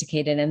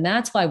sophisticated. And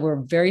that's why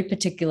we're very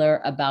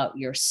particular about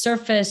your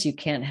surface. You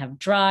can't have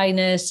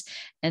dryness.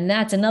 And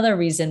that's another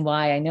reason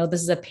why I know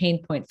this is a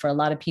pain point for a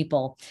lot of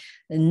people.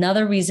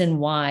 Another reason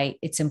why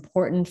it's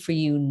important for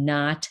you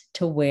not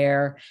to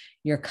wear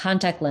your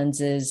contact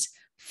lenses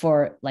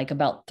for like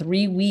about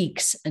 3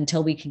 weeks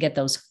until we can get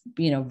those,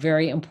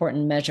 very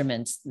important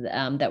measurements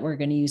that we're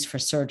going to use for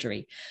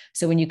surgery.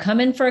 So when you come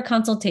in for a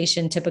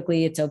consultation,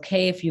 typically it's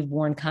okay if you've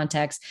worn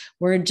contacts.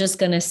 We're just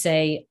going to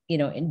say,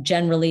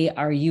 generally,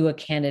 are you a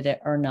candidate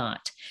or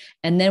not?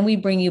 And then we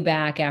bring you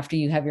back after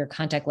you have your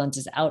contact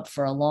lenses out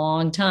for a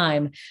long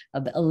time,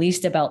 of at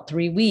least about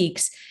 3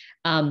 weeks,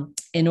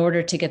 in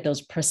order to get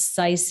those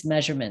precise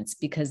measurements,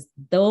 because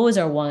those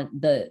are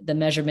the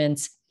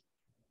measurements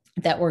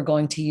that we're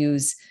going to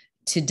use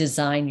to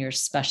design your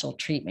special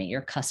treatment,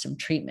 your custom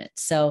treatment.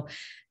 So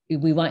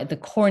we want the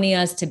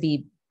corneas to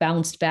be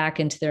bounced back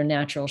into their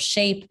natural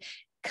shape.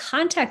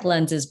 Contact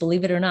lenses,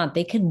 believe it or not,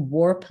 they can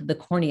warp the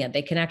cornea.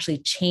 They can actually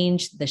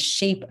change the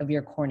shape of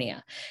your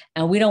cornea.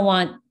 And we don't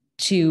want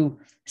to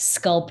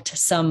sculpt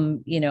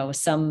some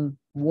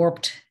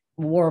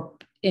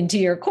warp into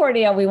your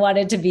cornea. We want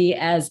it to be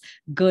as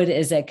good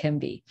as it can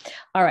be.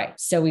 All right.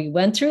 So we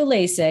went through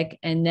LASIK,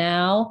 and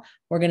now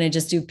we're going to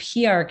just do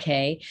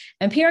PRK,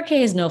 and PRK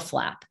is no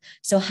flap.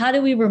 So how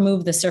do we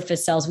remove the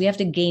surface cells? We have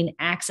to gain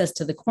access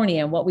to the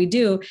cornea. And what we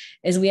do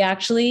is we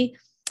actually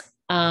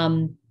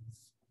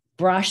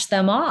brush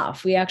them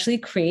off. We actually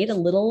create a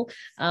little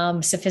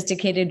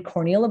sophisticated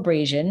corneal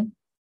abrasion,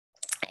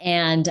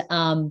 and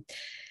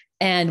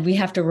we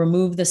have to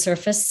remove the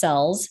surface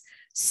cells.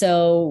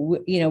 So,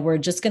 we're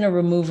just going to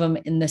remove them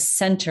in the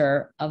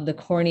center of the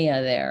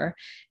cornea there.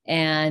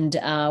 And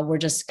we're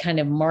just kind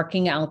of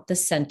marking out the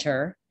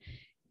center.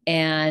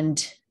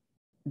 And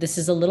this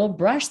is a little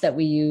brush that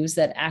we use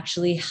that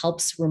actually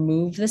helps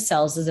remove the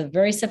cells. It's a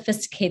very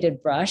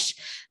sophisticated brush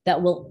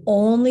that will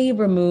only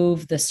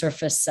remove the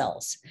surface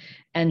cells.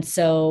 And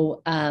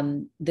so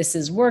this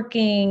is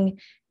working.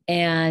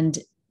 And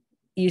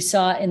you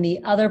saw in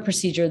the other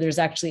procedure, there's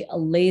actually a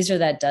laser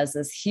that does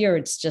this. Here,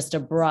 it's just a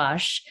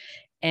brush.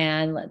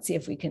 And let's see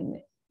if we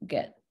can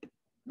get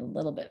a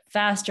little bit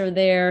faster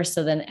there.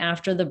 So then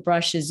after the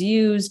brush is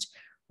used,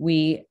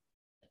 we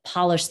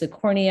polish the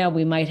cornea.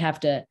 We might have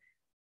to,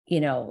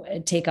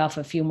 take off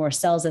a few more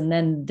cells. And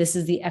then this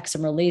is the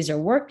excimer laser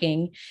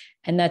working,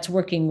 and that's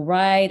working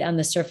right on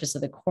the surface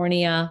of the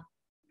cornea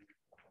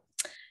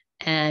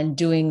and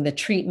doing the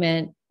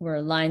treatment.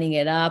 We're lining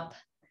it up,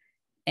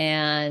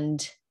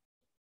 and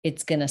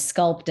it's going to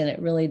sculpt, and it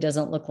really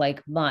doesn't look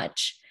like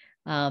much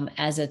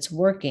as it's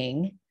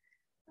working,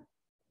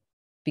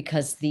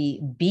 because the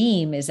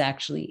beam is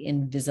actually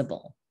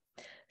invisible.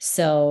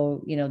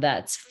 So,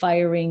 that's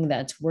firing,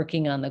 that's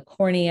working on the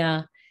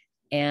cornea.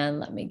 And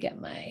let me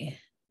get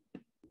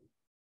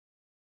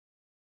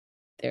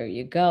there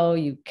you go.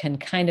 You can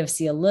kind of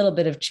see a little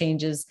bit of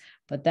changes,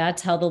 but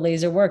that's how the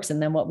laser works.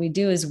 And then what we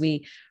do is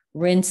we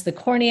rinse the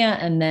cornea,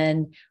 and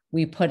then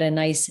we put a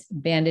nice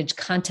bandage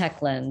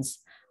contact lens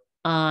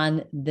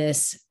on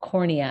this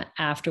cornea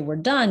after we're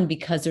done,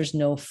 because there's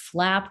no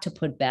flap to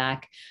put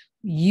back.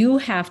 You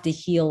have to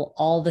heal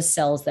all the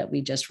cells that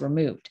we just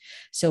removed.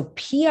 So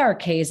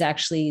PRK is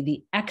actually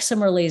the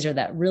excimer laser,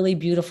 that really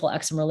beautiful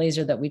excimer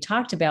laser that we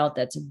talked about,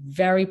 that's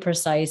very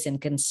precise and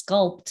can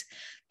sculpt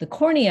the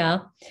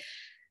cornea.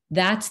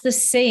 That's the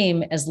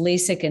same as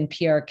LASIK and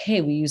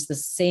PRK. We use the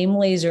same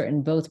laser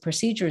in both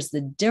procedures. The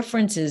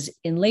difference is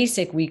in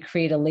LASIK, we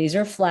create a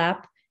laser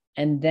flap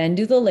and then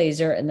do the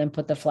laser and then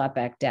put the flap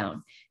back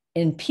down.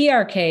 In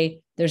PRK,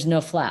 there's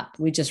no flap.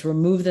 We just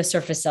remove the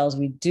surface cells,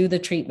 we do the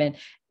treatment,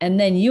 and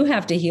then you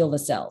have to heal the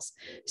cells.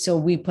 So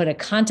we put a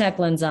contact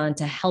lens on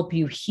to help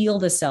you heal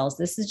the cells.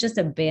 This is just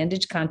a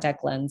bandage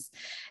contact lens,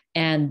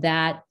 and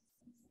that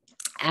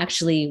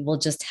actually will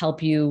just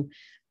help you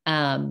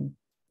kind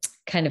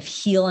of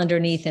heal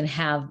underneath and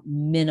have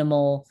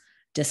minimal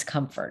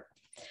discomfort.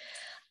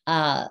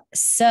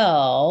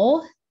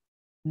 So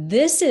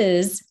this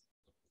is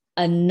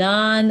a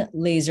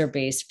non-laser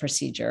based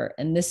procedure,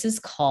 and this is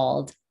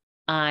called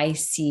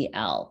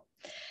ICL.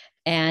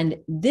 And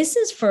this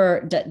is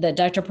for that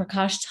Dr.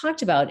 Prakash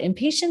talked about in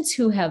patients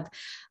who have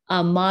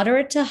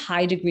moderate to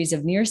high degrees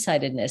of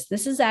nearsightedness.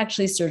 This is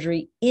actually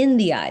surgery in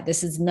the eye.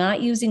 This is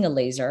not using a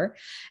laser.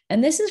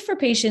 And this is for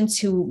patients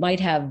who might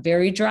have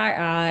very dry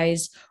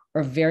eyes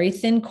or very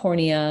thin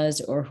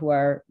corneas, or who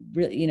are,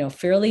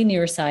 fairly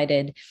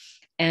nearsighted.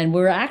 And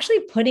we're actually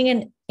putting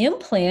an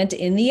implant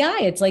in the eye.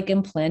 It's like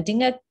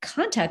implanting a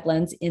contact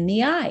lens in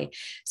the eye.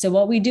 So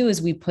what we do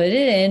is we put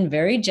it in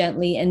very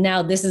gently. And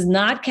now this is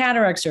not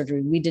cataract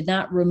surgery. We did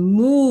not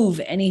remove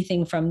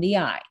anything from the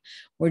eye.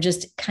 We're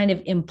just kind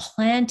of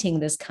implanting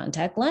this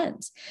contact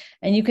lens.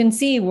 And you can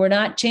see we're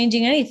not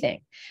changing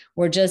anything.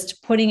 We're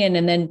just putting in,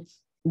 and then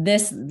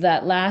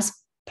that last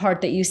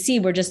part that you see,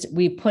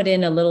 we put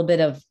in a little bit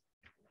of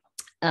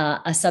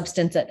a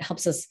substance that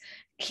helps us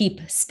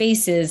keep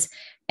spaces.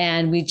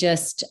 And we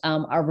just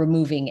are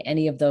removing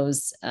any of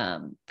those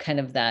kind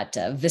of that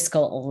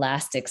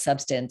viscoelastic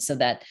substance, so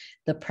that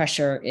the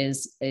pressure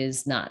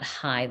is not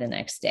high the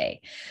next day.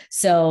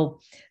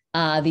 So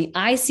the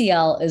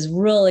ICL is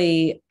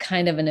really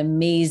kind of an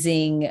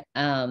amazing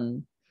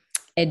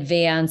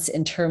advance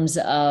in terms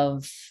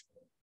of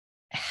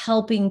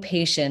helping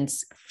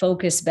patients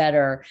focus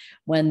better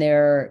when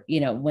they're,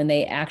 when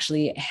they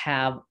actually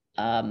have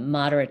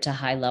moderate to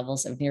high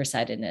levels of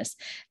nearsightedness.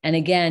 And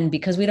again,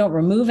 because we don't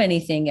remove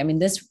anything, I mean,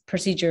 this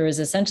procedure is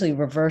essentially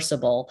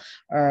reversible,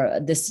 or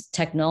this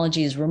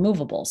technology is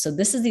removable. So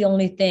this is the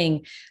only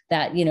thing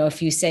that,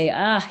 if you say,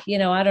 I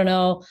don't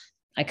know,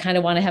 I kind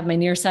of want to have my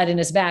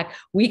nearsightedness back,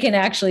 we can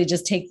actually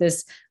just take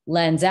this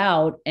lens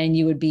out and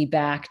you would be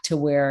back to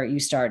where you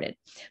started.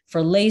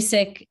 For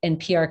LASIK and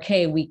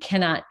PRK, we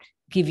cannot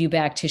give you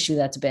back tissue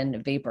that's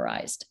been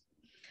vaporized.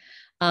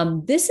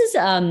 This is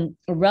a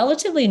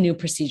relatively new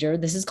procedure.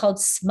 This is called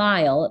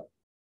SMILE.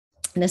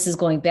 And this is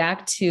going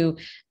back to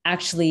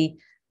actually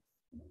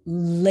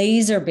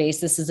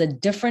laser-based. This is a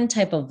different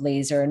type of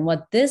laser. And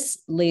what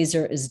this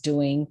laser is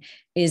doing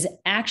is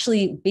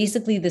actually,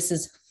 basically, this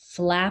is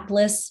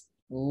flapless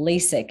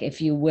LASIK, if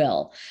you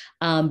will,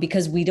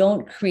 because we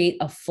don't create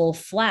a full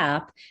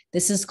flap.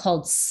 This is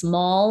called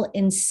small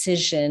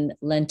incision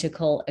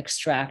lenticle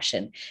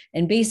extraction.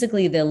 And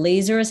basically, the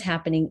laser is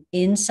happening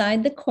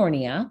inside the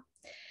cornea.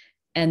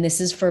 And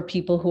this is for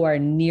people who are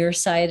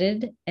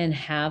nearsighted and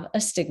have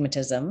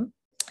astigmatism.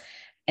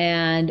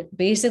 And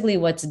basically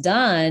what's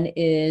done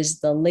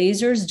is the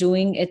laser's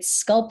doing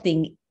its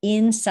sculpting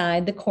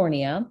inside the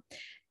cornea.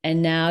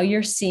 And now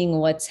you're seeing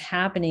what's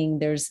happening.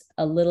 There's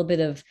a little bit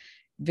of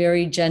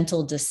very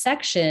gentle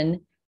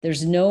dissection.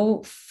 There's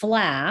no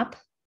flap.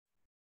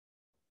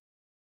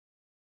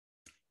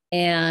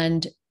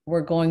 And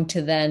we're going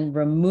to then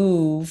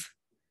remove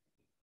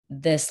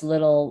this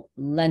little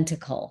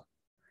lenticle.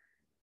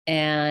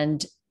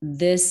 And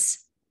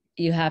this,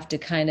 you have to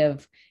kind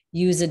of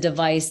use a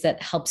device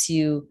that helps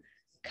you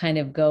kind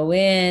of go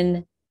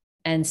in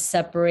and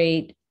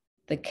separate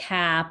the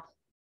cap.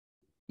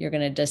 You're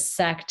going to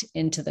dissect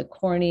into the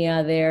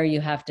cornea there. You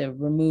have to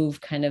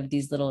remove kind of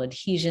these little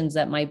adhesions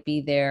that might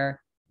be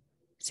there.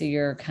 So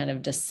you're kind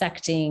of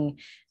dissecting.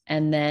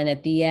 And then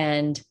at the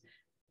end,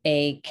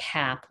 a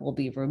cap will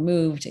be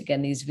removed.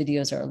 Again, these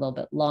videos are a little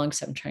bit long,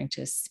 so I'm trying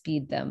to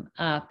speed them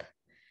up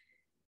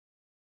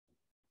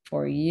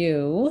for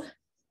you.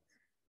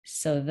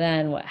 So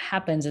then what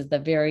happens is, the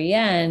very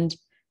end,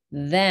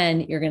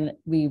 then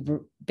we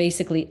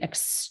basically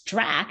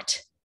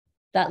extract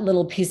that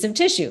little piece of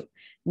tissue.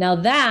 Now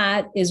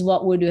that is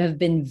what would have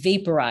been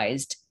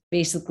vaporized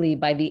basically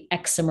by the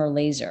excimer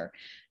laser.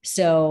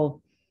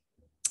 So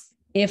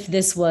if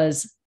this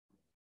was,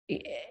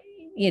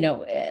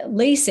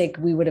 LASIK,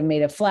 we would have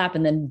made a flap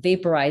and then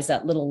vaporized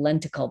that little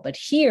lenticle. But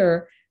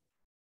here,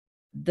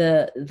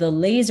 the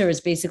laser is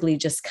basically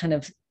just kind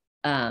of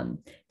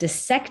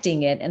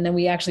dissecting it, and then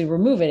we actually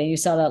remove it, and you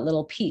saw that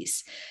little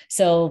piece.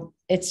 So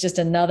it's just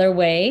another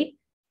way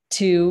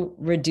to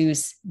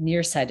reduce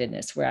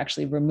nearsightedness. We're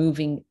actually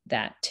removing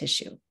that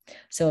tissue.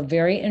 So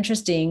very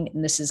interesting,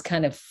 and this is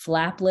kind of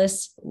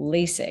flapless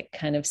LASIK,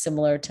 kind of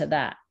similar to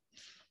that.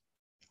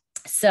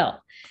 So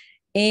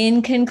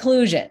in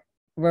conclusion,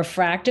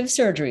 refractive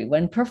surgery,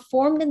 when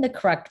performed in the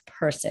correct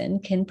person,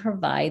 can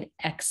provide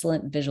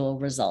excellent visual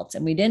results.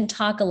 And we didn't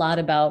talk a lot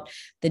about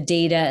the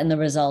data and the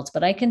results,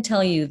 but I can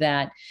tell you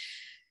that,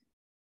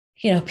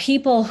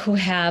 people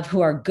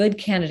who are good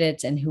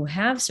candidates and who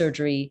have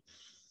surgery,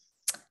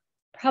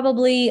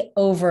 probably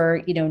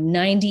over,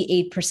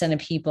 98% of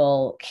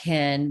people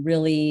can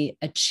really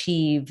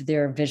achieve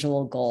their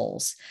visual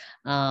goals.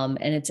 And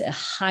it's a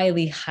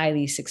highly,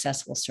 highly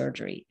successful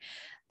surgery.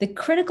 The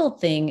critical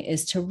thing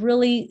is to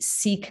really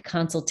seek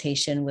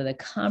consultation with a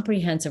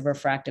comprehensive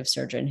refractive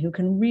surgeon who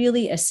can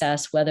really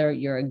assess whether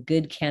you're a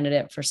good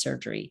candidate for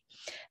surgery.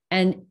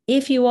 And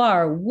if you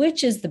are,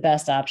 which is the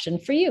best option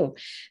for you?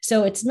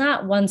 So it's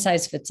not one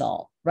size fits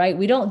all, right?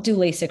 We don't do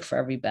LASIK for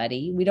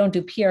everybody. We don't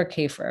do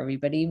PRK for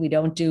everybody. We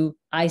don't do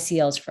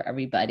ICLs for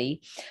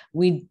everybody.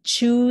 We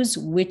choose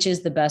which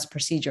is the best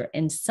procedure.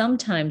 And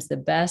sometimes the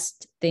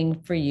best thing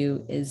for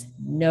you is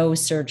no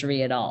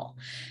surgery at all.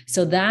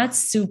 So that's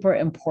super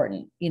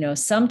important.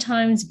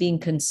 Sometimes being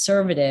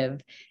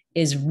conservative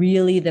is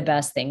really the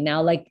best thing.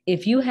 Now, like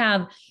if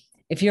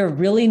you're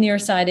really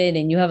nearsighted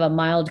and you have a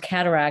mild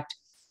cataract,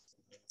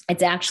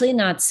 it's actually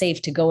not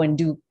safe to go and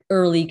do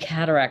early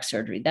cataract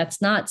surgery.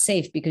 That's not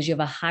safe because you have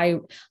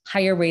a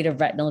higher rate of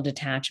retinal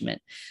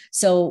detachment.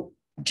 So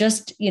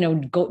just,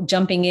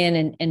 jumping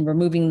in and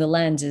removing the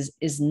lens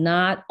is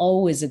not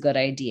always a good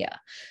idea.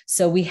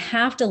 So we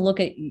have to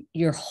look at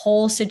your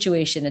whole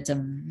situation. It's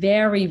a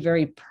very,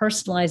 very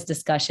personalized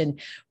discussion.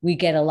 We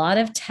get a lot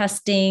of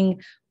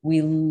testing.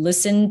 We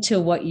listen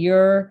to what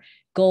your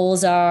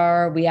goals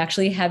are. We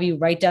actually have you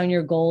write down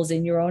your goals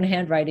in your own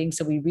handwriting.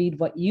 So we read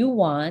what you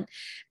want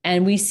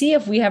and we see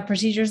if we have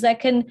procedures that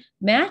can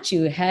match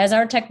you. Has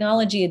our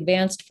technology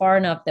advanced far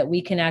enough that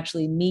we can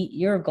actually meet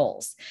your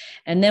goals?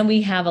 And then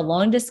we have a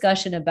long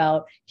discussion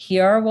about,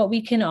 here are what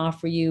we can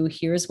offer you.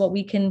 Here's what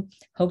we can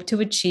hope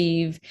to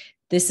achieve.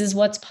 This is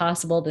what's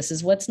possible. This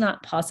is what's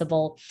not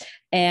possible.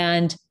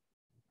 And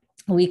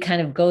we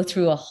kind of go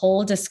through a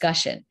whole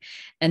discussion.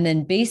 And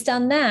then based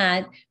on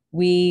that,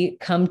 we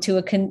come to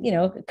a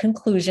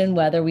conclusion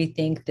whether we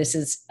think this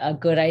is a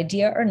good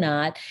idea or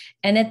not.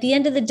 And at the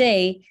end of the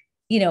day,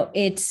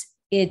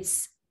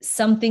 it's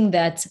something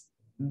that's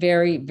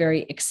very,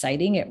 very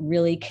exciting. It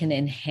really can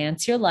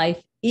enhance your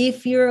life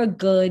if you're a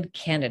good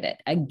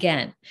candidate.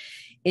 Again,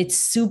 it's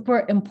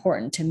super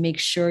important to make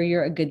sure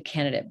you're a good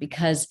candidate,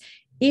 because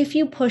if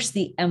you push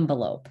the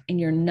envelope and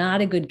you're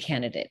not a good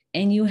candidate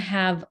and you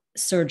have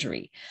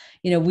surgery,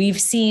 we've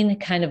seen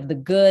kind of the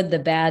good, the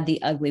bad,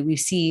 the ugly.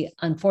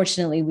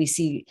 Unfortunately, we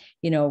see,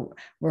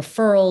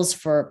 referrals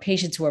for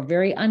patients who are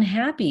very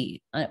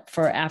unhappy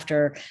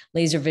after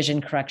laser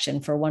vision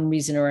correction for one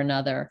reason or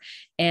another.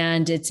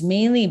 And it's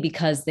mainly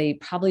because they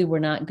probably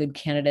were not good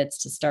candidates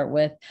to start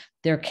with.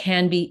 There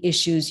can be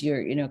issues.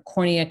 Your,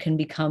 cornea can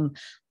become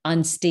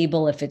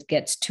unstable if it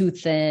gets too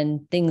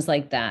thin, things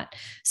like that.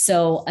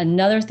 So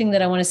another thing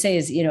that I want to say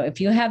is, if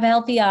you have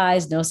healthy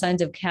eyes, no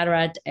signs of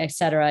cataract, et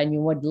cetera, and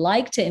you would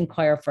like to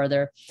inquire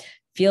further,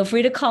 feel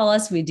free to call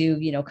us. We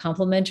do,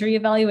 complimentary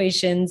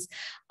evaluations,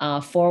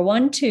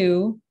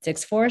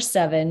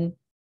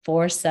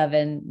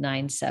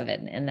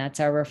 412-647-4797. And that's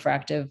our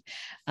refractive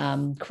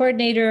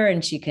coordinator.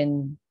 And she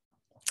can,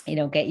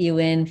 get you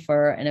in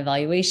for an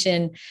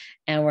evaluation.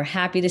 And we're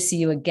happy to see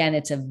you again.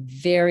 It's a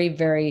very,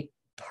 very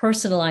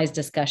personalized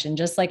discussion,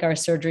 just like our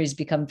surgeries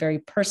become very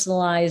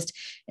personalized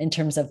in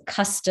terms of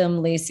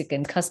custom LASIK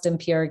and custom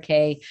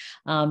PRK.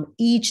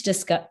 Each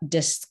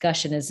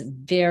discussion is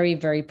very,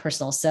 very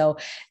personal. So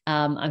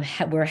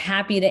we're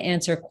happy to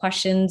answer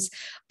questions,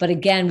 but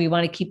again, we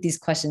want to keep these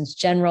questions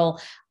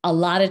general. A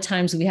lot of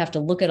times we have to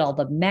look at all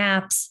the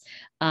maps,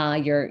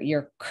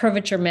 your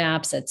curvature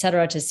maps, et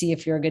cetera, to see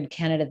if you're a good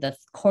candidate. The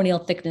corneal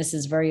thickness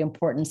is very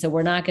important. So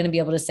we're not going to be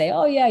able to say,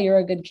 oh yeah, you're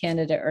a good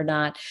candidate or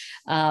not.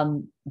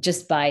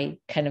 Just by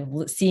kind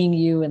of seeing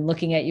you and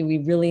looking at you, we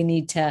really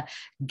need to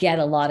get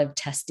a lot of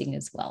testing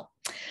as well.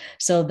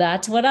 So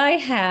that's what I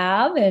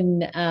have.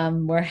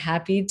 And we're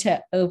happy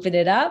to open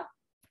it up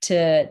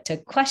to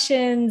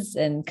questions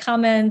and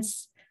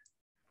comments.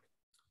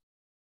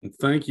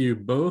 Thank you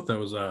both. That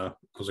was a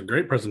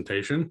great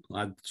presentation.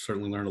 I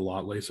certainly learned a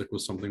lot. LASIK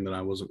was something that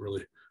I wasn't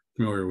really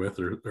familiar with,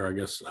 or I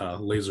guess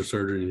laser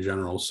surgery in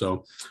general.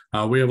 So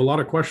we have a lot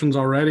of questions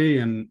already,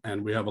 and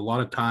we have a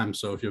lot of time.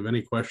 So if you have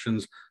any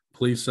questions,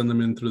 please send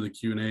them in through the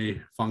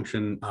Q&A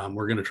function.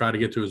 We're going to try to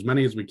get to as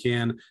many as we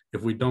can.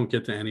 If we don't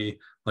get to any,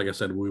 like I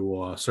said, we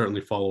will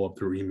certainly follow up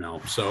through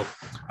email. So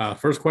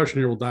first question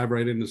here, we'll dive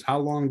right in, is how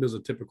long does a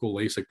typical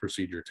LASIK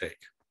procedure take?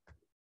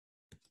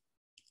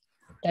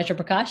 Dr.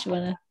 Prakash, you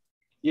want to?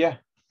 Yeah.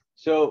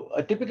 So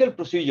a typical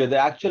procedure, the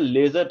actual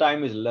laser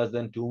time is less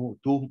than two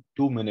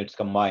minutes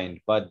combined,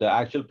 but the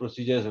actual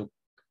procedures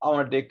I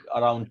want to take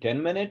around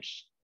 10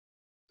 minutes.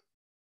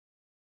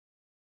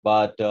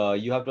 But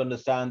you have to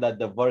understand that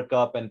the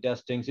workup and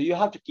testing, so you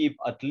have to keep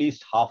at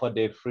least half a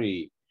day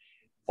free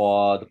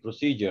for the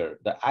procedure.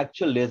 The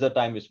actual laser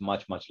time is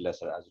much, much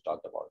lesser, as we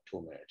talked about,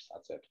 2 minutes.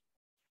 That's it.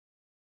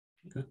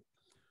 Okay.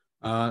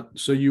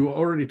 So you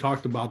already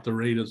talked about the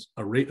rate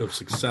of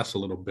success a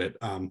little bit,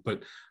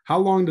 but how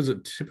long does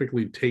it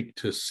typically take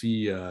to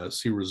see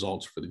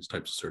results for these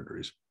types of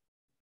surgeries?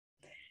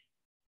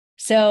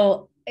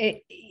 So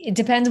it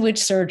depends which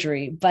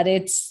surgery, but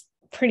it's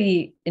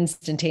pretty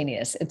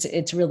instantaneous.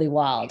 It's really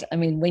wild. I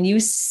mean, when you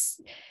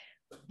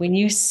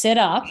sit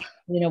up,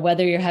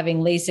 whether you're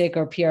having LASIK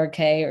or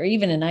PRK or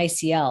even an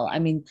ICL, I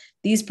mean,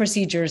 these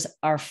procedures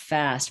are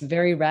fast,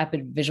 very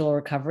rapid visual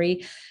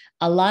recovery.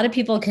 A lot of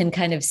people can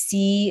kind of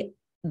see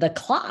the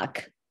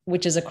clock,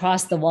 which is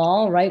across the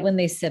wall right when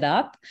they sit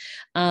up.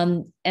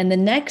 And the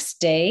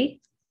next day,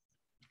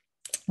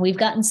 we've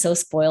gotten so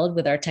spoiled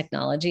with our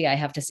technology, I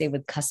have to say,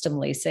 with custom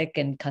LASIK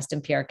and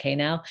custom PRK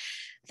now.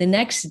 The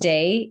next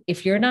day,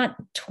 if you're not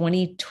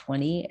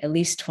 20/20, at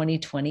least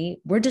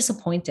 20/20, we're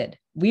disappointed.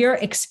 We are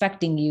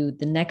expecting you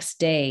the next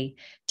day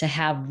to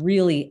have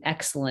really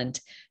excellent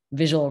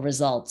visual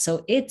results.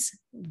 So it's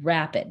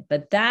rapid,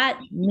 but that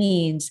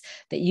means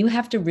that you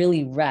have to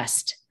really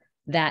rest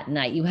that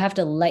night. You have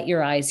to let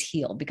your eyes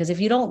heal, because if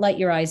you don't let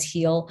your eyes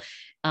heal,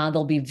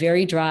 they'll be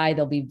very dry,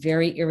 they'll be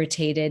very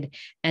irritated.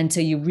 And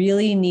so you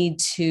really need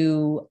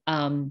to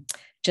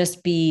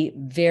just be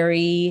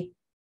very,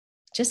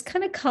 just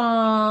kind of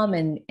calm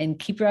and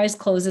keep your eyes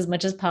closed as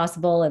much as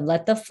possible and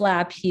let the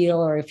flap heal.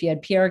 Or if you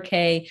had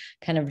PRK,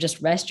 kind of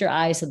just rest your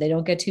eyes so they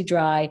don't get too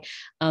dry.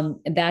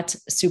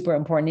 That's super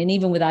important. And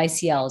even with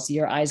ICLs,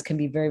 your eyes can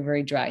be very,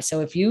 very dry.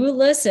 So if you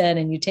listen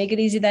and you take it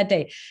easy that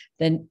day,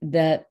 then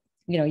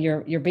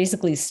you're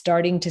basically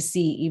starting to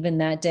see even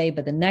that day,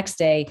 but the next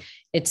day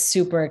it's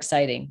super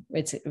exciting.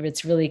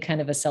 It's really kind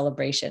of a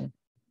celebration.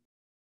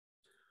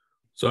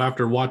 So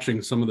after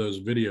watching some of those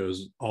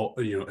videos,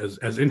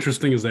 as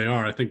interesting as they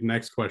are, I think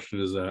next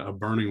question is a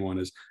burning one.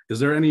 Is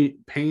there any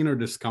pain or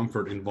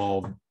discomfort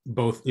involved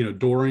both,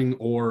 during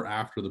or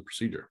after the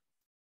procedure?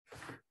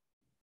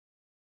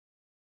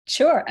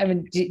 Sure. I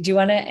mean, do you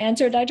want to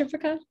answer, Dr.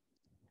 Prakash?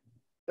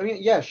 I mean,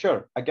 yeah,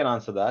 sure. I can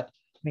answer that.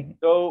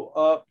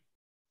 So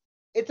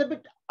it's a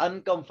bit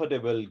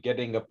uncomfortable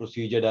getting a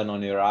procedure done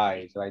on your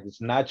eyes, right?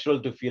 It's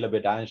natural to feel a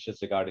bit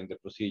anxious regarding the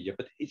procedure,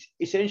 but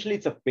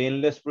it's a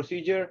painless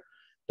procedure.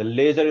 The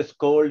laser is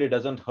cold, it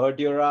doesn't hurt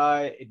your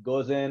eye, it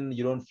goes in,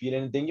 you don't feel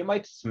anything. You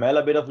might smell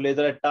a bit of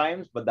laser at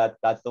times, but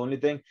that's the only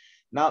thing.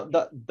 Now,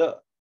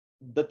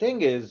 the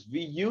thing is, we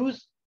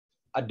use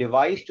a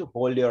device to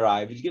hold your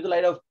eye, which gives a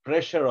lot of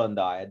pressure on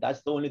the eye.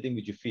 That's the only thing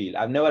which you feel.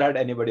 I've never had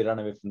anybody run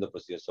away from the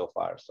procedure so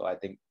far, so I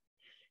think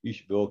you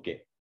should be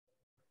okay.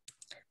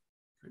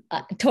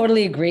 I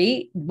totally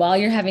agree. While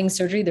you're having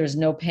surgery, there's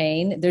no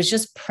pain. There's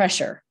just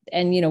pressure.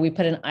 And, we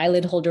put an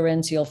eyelid holder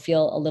in, so you'll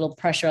feel a little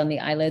pressure on the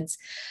eyelids.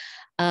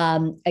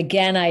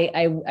 Again,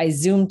 I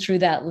zoomed through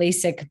that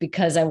LASIK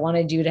because I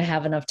wanted you to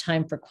have enough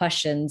time for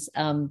questions.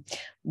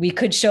 We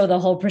could show the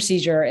whole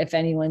procedure if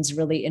anyone's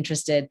really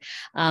interested.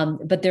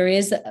 But there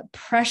is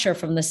pressure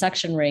from the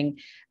suction ring.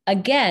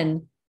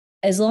 Again,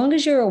 as long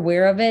as you're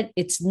aware of it,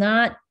 it's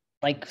not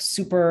like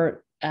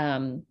super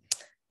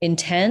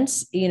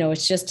intense.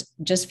 It's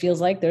just feels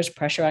like there's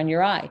pressure on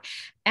your eye.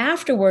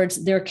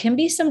 Afterwards, there can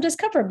be some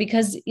discomfort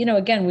because,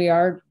 again, we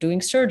are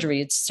doing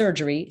surgery. It's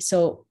surgery.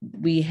 So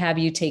we have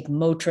you take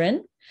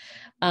Motrin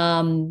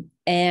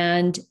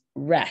and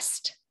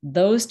rest.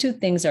 Those two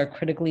things are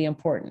critically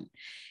important.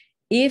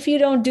 If you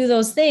don't do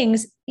those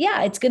things,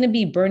 yeah, it's going to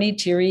be burny,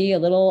 teary, a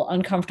little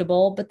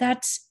uncomfortable, but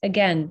that's,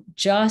 again,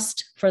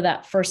 just for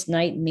that first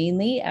night,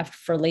 mainly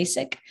for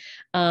LASIK.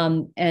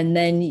 And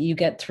then you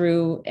get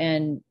through,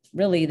 and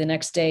really the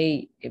next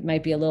day, it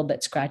might be a little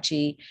bit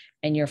scratchy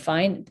and you're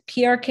fine.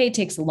 PRK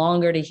takes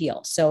longer to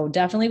heal. So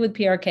definitely with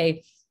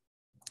PRK,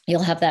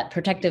 you'll have that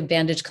protective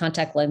bandage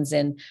contact lens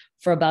in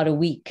for about a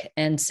week.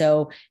 And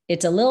so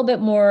it's a little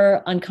bit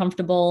more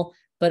uncomfortable,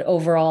 but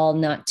overall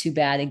not too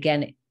bad.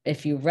 Again,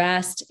 if you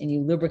rest and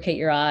you lubricate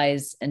your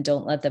eyes and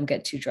don't let them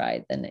get too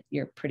dry, then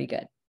you're pretty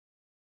good.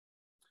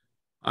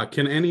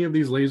 Can any of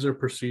these laser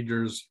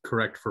procedures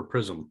correct for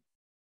prism?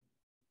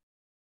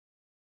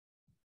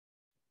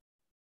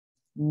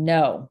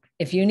 No.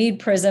 If you need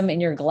prism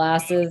in your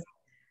glasses,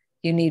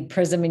 you need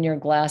prism in your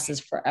glasses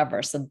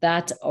forever. So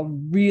that's a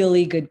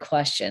really good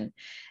question.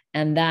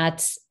 And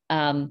that's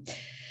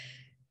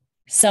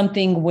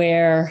something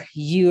where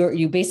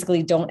you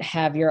basically don't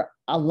have your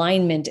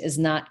alignment is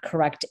not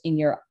correct in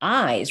your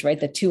eyes, right?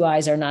 The two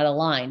eyes are not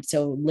aligned.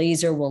 So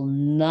laser will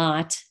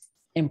not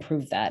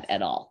improve that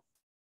at all.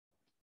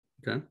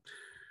 Okay.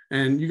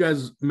 And you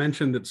guys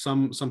mentioned that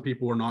some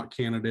people are not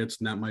candidates,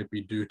 and that might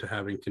be due to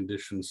having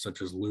conditions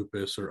such as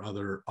lupus or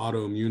other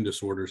autoimmune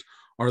disorders.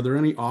 Are there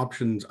any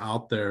options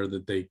out there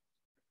that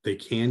they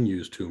can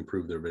use to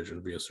improve their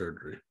vision via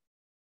surgery?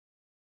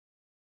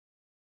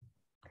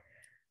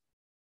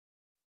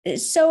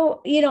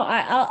 So,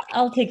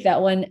 I'll take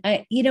that one.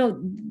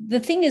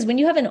 The thing is, when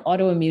you have an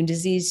autoimmune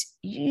disease,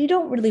 you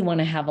don't really want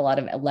to have a lot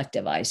of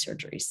elective eye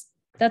surgeries.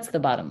 That's the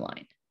bottom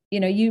line.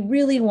 You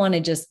really want to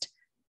just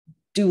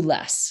do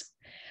less.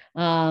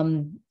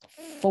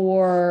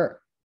 For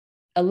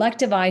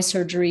elective eye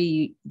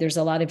surgery, there's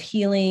a lot of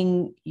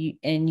healing,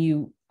 and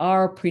you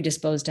are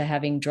predisposed to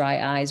having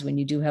dry eyes when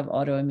you do have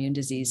autoimmune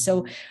disease.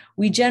 So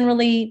we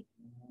generally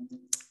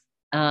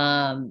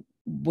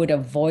would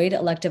avoid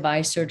elective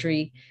eye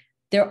surgery.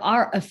 There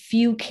are a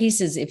few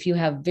cases if you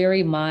have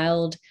very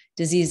mild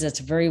disease that's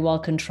very well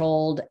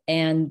controlled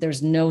and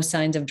there's no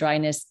signs of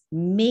dryness,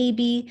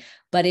 maybe,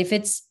 but if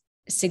it's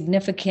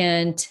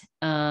significant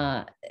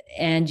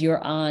and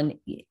you're on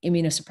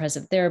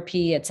immunosuppressive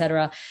therapy, et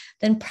cetera,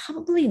 then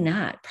probably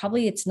not.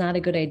 Probably it's not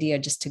a good idea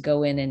just to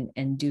go in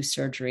and do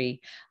surgery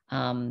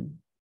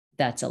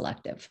that's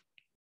elective.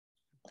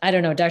 I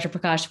don't know, Dr.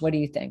 Prakash, what do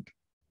you think?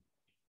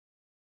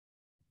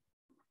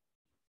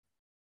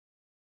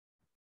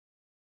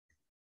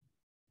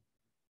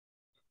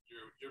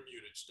 You're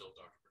muted still,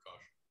 Dr.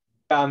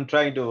 Prakash. I'm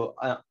trying to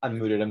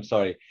unmute it. I'm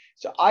sorry.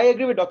 So I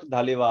agree with Dr.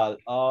 Dhaliwal.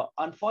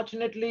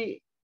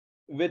 Unfortunately,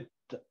 with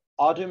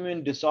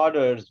autoimmune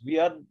disorders,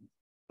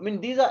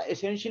 these are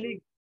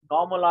essentially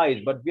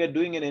normalized, but we are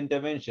doing an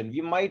intervention.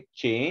 We might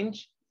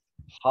change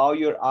how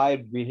your eye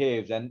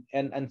behaves, and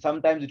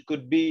sometimes it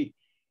could be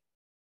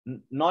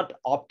not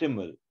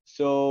optimal.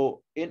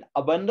 So in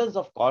abundance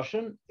of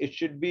caution, it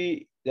should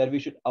be that we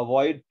should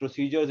avoid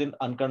procedures in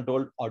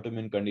uncontrolled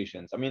autoimmune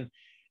conditions.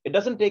 It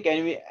doesn't take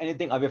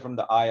anything away from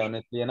the eye,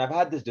 honestly. And I've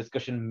had this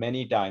discussion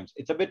many times.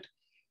 It's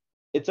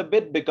a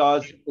bit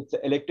because it's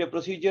an elective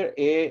procedure.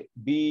 A,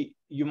 B,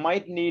 you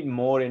might need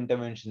more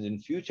interventions in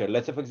future.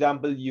 Let's say, for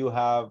example, you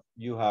have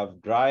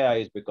dry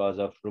eyes because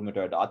of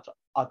rheumatoid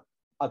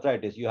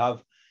arthritis. You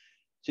have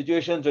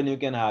situations when you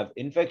can have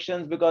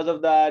infections because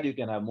of that. You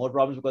can have more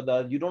problems because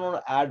of that. You don't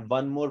want to add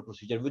one more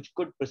procedure, which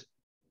could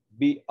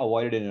be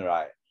avoided in your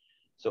eye.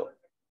 So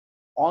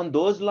on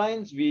those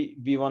lines, we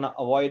want to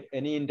avoid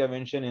any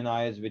intervention in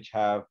eyes which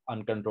have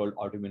uncontrolled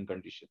autoimmune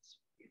conditions.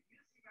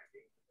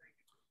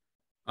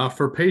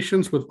 For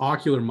patients with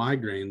ocular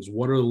migraines,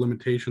 what are the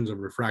limitations of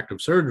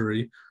refractive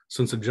surgery,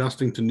 since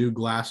adjusting to new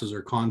glasses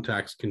or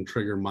contacts can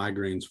trigger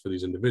migraines for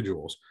these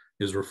individuals?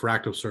 Is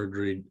refractive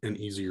surgery an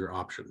easier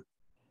option?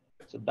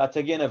 So that's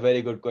again a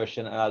very good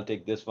question, and I'll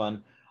take this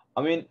one.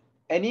 I mean,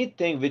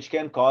 anything which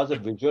can cause a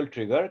visual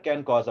trigger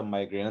can cause a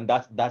migraine, and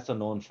that's a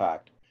known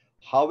fact.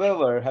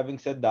 However, having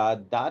said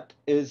that, that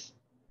is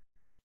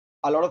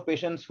a lot of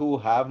patients who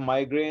have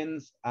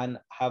migraines and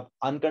have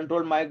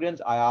uncontrolled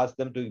migraines. I ask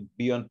them to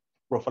be on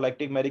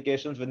prophylactic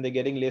medications when they're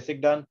getting LASIK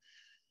done.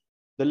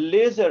 The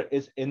laser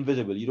is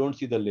invisible. You don't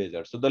see the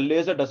laser. So the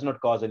laser does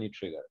not cause any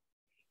trigger.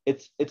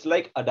 It's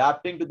like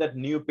adapting to that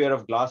new pair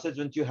of glasses.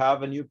 Once you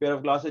have a new pair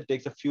of glasses, it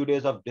takes a few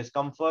days of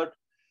discomfort.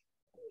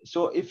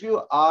 So if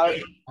you are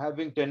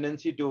having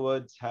tendency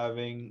towards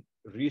having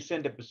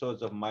recent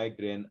episodes of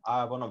migraine,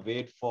 I want to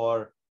wait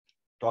for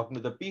talking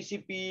to the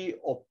PCP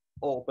or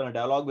open a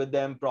dialogue with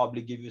them,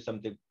 probably give you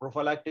something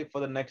prophylactic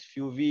for the next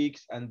few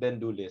weeks, and then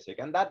do LASIK.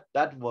 And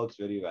that works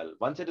very well.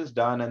 Once it is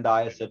done and the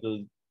eye is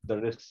settled, the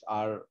risks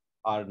are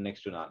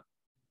next to none.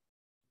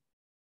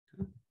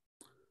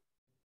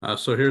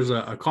 So here's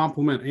a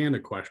compliment and a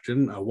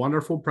question. A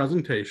wonderful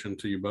presentation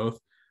to you both.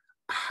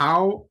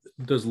 How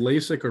does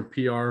LASIK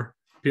or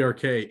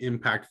PRK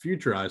impact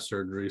future eye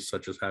surgeries,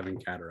 such as having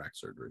cataract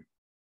surgery?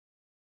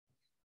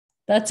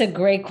 That's a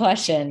great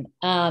question.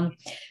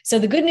 So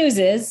the good news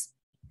is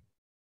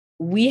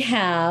we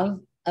have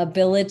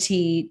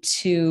ability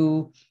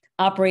to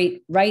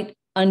operate right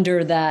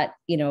under that,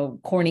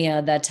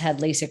 cornea that's had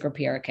LASIK or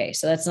PRK.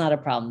 So that's not a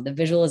problem. The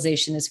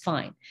visualization is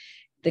fine.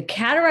 The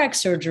cataract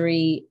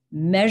surgery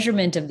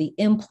measurement of the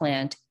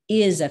implant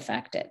is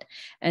affected.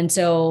 And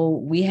so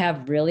we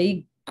have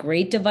really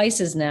great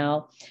devices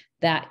now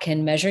that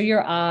can measure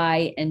your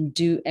eye and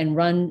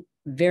run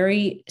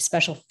very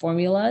special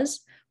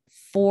formulas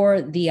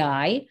for the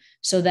eye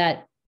so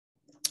that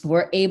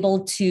we're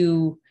able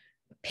to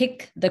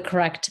pick the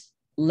correct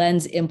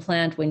lens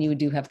implant when you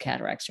do have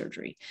cataract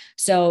surgery.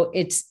 So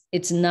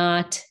it's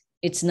not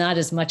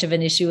as much of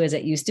an issue as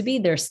it used to be.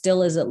 There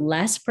still is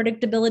less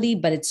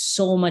predictability, but it's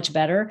so much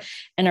better.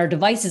 And our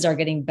devices are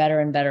getting better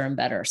and better and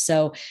better.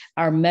 So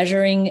our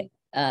measuring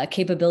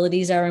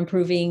capabilities are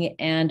improving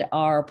and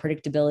our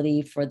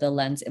predictability for the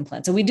lens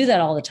implant. So we do that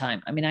all the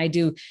time. I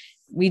mean,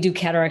 we do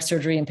cataract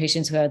surgery in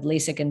patients who have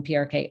LASIK and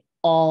PRK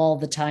all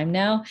the time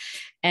now.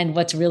 And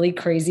what's really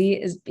crazy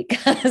is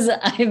because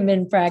I've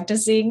been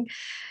practicing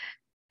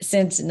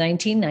since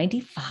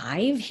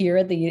 1995 here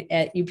at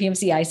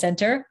UPMC Eye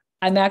Center,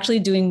 I'm actually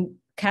doing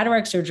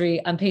cataract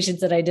surgery on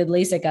patients that I did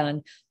LASIK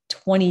on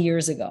 20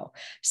 years ago.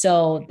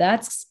 So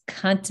that's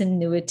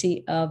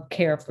continuity of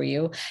care for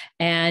you.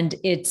 And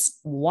it's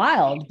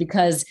wild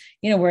because,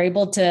 we're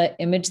able to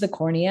image the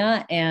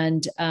cornea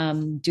and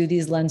do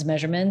these lens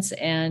measurements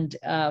and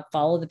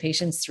follow the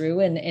patients through.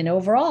 And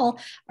overall,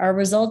 our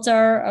results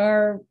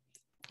are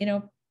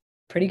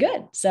pretty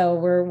good. So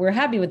we're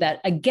happy with that.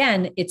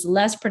 Again, it's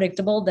less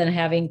predictable than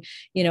having,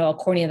 a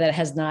cornea that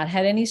has not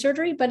had any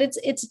surgery, but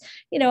it's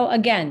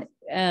again,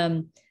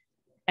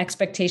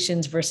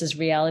 expectations versus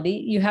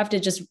reality. You have to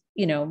just,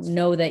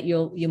 know that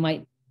you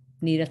might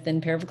need a thin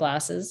pair of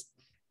glasses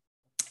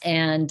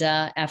and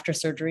after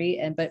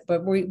surgery, but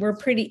we're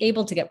pretty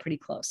able to get pretty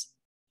close.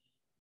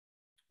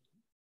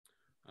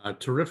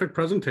 Terrific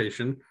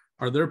presentation.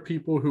 Are there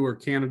people who are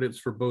candidates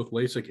for both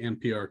LASIK and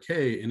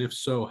PRK? And if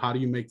so, how do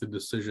you make the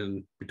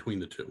decision between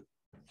the two?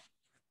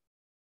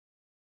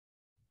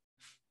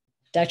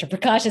 Dr.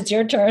 Prakash, it's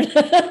your turn.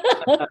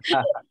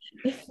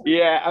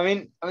 Yeah, I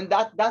mean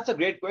that's a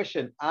great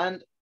question.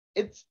 And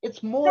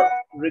it's more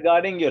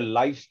regarding your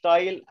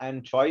lifestyle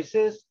and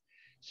choices.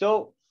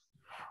 So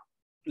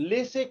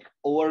LASIK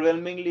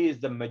overwhelmingly is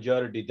the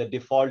majority, the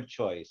default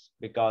choice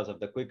because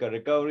of the quicker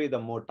recovery, the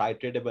more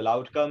titratable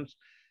outcomes.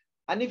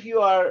 And if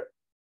you're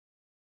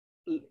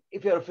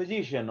a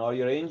physician or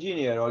you're an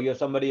engineer or you're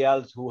somebody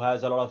else who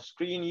has a lot of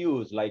screen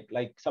use, like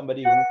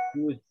somebody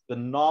who is the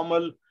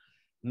normal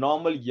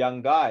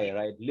young guy,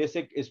 right?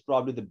 LASIK is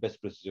probably the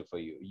best procedure for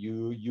you.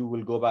 You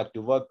will go back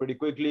to work pretty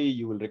quickly.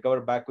 You will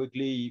recover back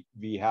quickly.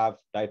 We have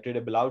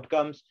titratable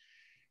outcomes.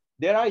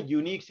 There are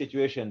unique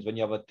situations when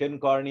you have a thin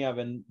cornea,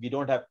 when we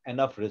don't have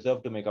enough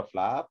reserve to make a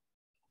flap,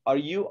 or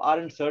you are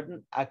in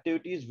certain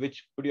activities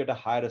which put you at a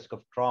high risk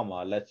of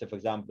trauma. Let's say, for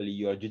example,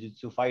 you're a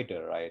jiu-jitsu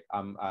fighter, right?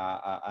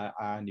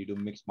 And you do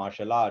mixed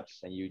martial arts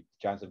and your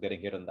chance of getting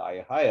hit on the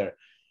eye higher.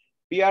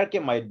 PRK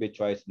might be a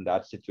choice in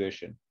that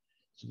situation.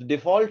 So the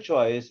default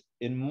choice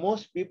in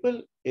most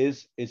people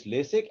is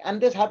LASIK. And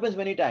this happens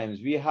many times.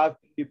 We have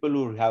people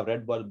who have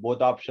read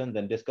both options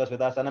and discuss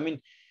with us. And I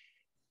mean,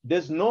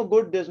 there's no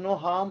good, there's no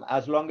harm,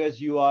 as long as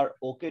you are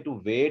okay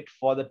to wait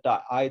for the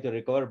eye to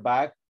recover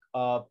back.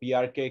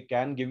 PRK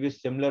can give you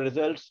similar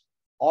results,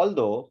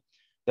 although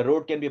the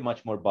road can be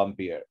much more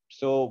bumpier.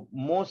 So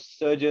most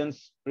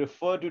surgeons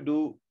prefer to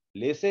do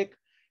LASIK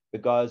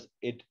because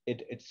it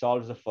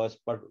solves the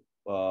first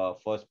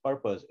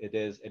purpose. It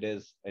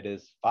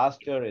is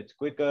faster, it's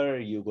quicker,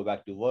 you go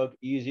back to work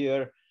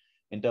easier.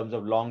 In terms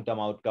of long-term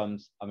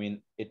outcomes, I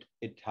mean, it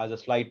has a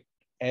slight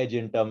edge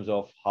in terms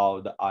of how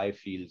the eye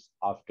feels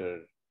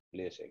after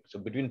LASIK. So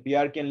between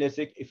PRK and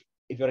LASIK, if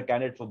you're a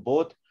candidate for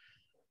both,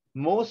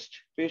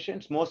 most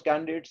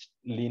candidates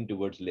lean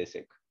towards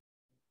LASIK.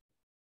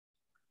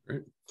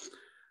 Great.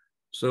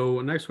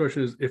 So next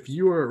question is, if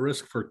you are at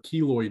risk for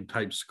keloid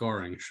type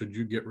scarring, should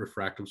you get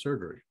refractive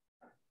surgery?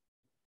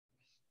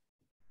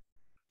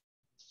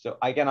 So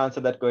I can answer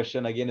that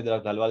question again if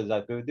Dr. Dhaliwal is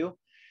happy with you.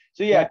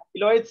 So yeah,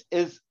 keloids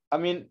is, I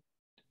mean,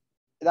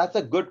 that's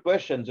a good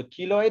question. So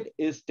keloid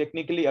is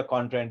technically a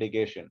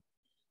contraindication.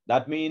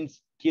 That means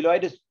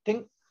keloid is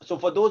so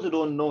for those who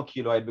don't know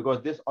keloid,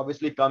 because this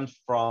obviously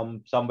comes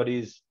from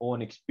somebody's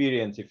own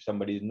experience, if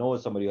somebody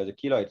knows somebody who has a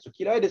keloid. So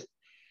keloid is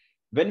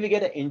when we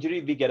get an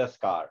injury, we get a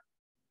scar.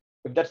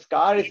 If that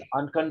scar is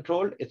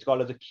uncontrolled, it's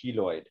called as a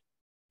keloid.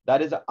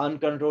 That is an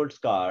uncontrolled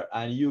scar,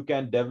 and you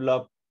can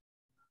develop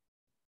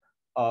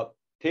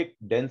thick,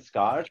 dense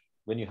scars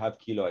when you have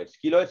keloids.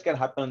 Keloids can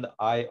happen on the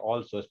eye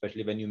also,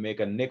 especially when you make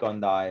a nick on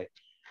the eye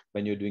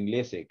when you're doing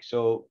LASIK.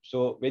 So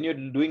when you're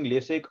doing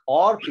LASIK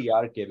or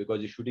PRK, because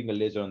you're shooting a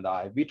laser on the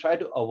eye, we try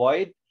to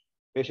avoid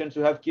patients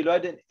who have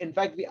keloid. And in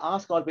fact, we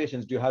ask all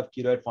patients, do you have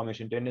keloid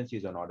formation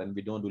tendencies or not? And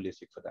we don't do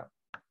LASIK for them.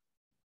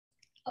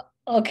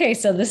 Okay,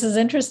 so this is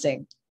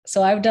interesting.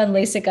 So I've done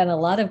LASIK on a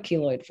lot of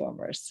keloid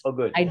formers. Oh,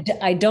 good.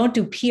 I don't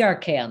do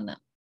PRK on them.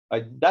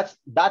 I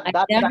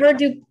never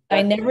do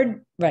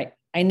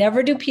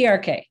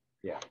PRK.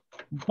 Yeah.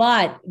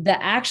 But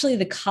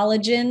the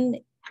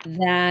collagen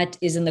that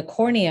is in the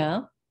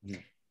cornea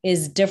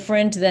is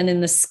different than in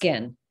the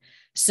skin.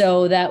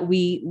 So that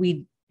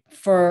we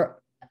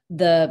for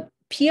the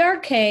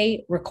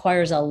PRK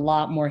requires a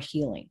lot more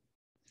healing.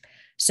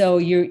 So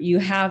you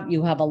have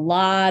a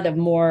lot of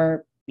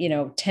more,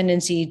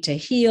 tendency to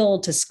heal,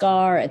 to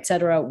scar, et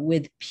cetera,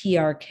 with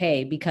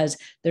PRK, because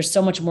there's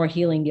so much more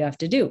healing you have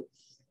to do.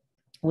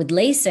 With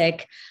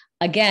LASIK,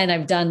 again,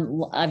 I've done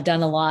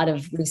a lot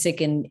of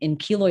LASIK in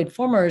keloid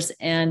formers,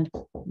 and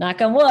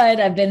knock on wood,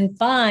 I've been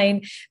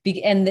fine.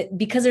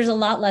 Because there's a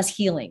lot less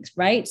healings,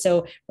 right?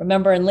 So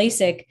remember, in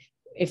LASIK,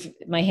 if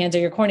my hands are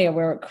your cornea,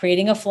 we're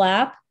creating a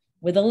flap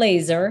with a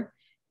laser,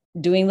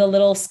 doing the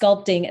little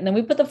sculpting, and then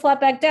we put the flap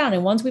back down.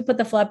 And once we put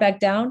the flap back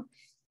down,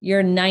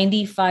 you're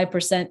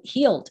 95%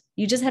 healed.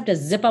 You just have to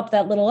zip up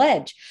that little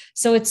edge.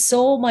 So it's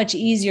so much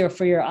easier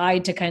for your eye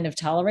to kind of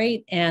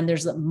tolerate. And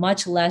there's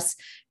much less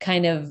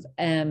kind of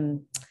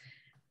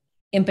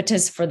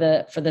impetus for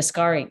the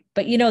scarring.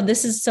 But,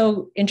 this is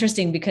so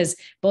interesting because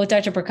both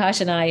Dr. Prakash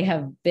and I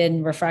have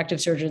been refractive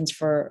surgeons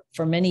for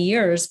many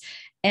years.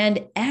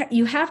 And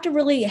you have to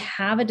really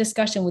have a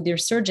discussion with your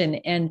surgeon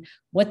and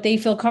what they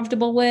feel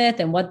comfortable with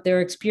and what their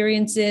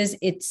experience is.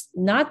 It's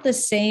not the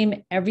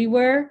same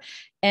everywhere.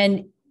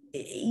 And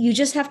you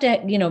just have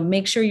to,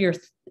 make sure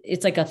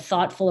it's like a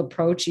thoughtful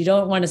approach. You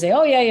don't want to say,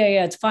 oh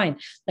yeah, it's fine.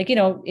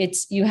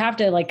 You have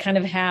to kind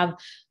of have,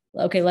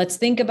 okay, let's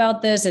think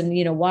about this. And,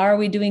 why are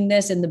we doing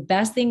this? And the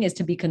best thing is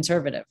to be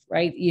conservative,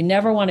 right? You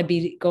never want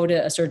to go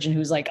to a surgeon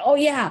who's like, oh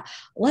yeah,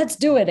 let's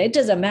do it. It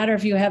doesn't matter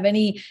if you have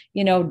any,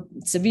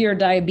 severe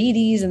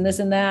diabetes and this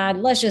and that,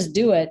 let's just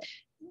do it.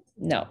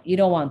 No, you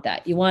don't want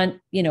that. You want,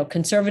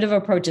 conservative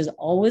approach is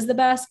always the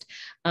best.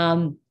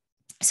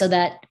 So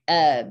that,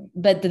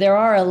 but there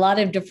are a lot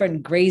of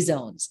different gray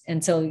zones.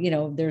 And so,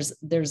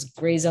 there's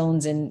gray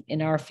zones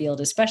in our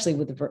field, especially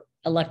with the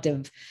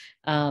elective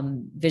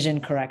vision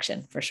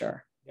correction, for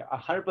sure. Yeah,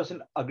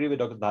 100% agree with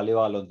Dr.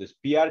 Dhaliwal on this.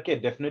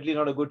 PRK, definitely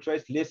not a good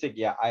choice. LASIK,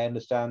 yeah, I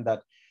understand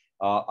that.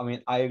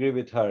 I agree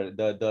with her.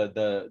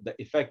 The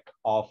effect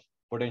of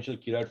potential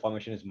keloid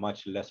formation is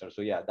much lesser.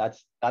 So yeah,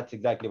 that's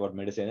exactly what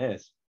medicine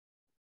is.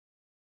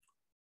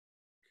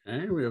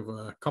 Okay, we have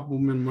a couple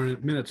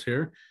minutes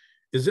here.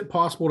 Is it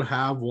possible to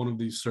have one of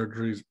these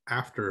surgeries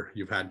after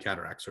you've had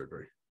cataract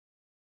surgery?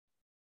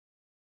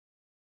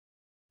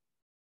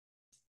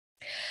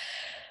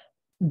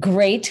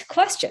 Great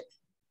question.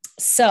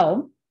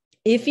 So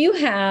if you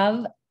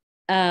have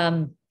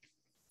a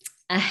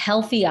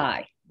healthy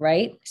eye,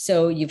 right?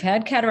 So you've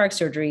had cataract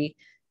surgery,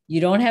 you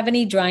don't have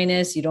any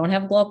dryness, you don't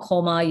have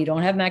glaucoma, you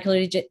don't have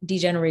macular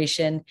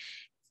degeneration,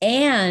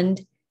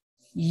 and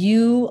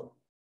you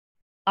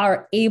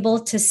are able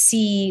to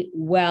see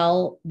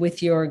well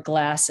with your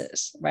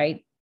glasses,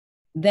 right?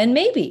 Then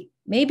maybe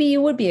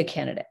you would be a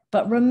candidate.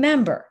 But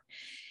remember,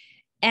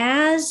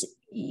 as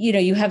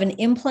you have an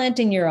implant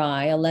in your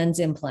eye, a lens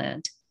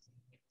implant.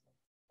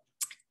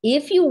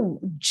 If you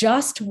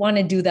just want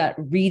to do that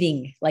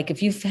reading, like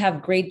if you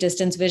have great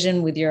distance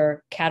vision with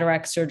your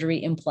cataract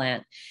surgery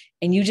implant,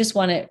 and you just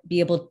want to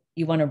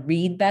you want to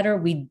read better,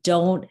 we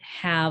don't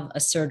have a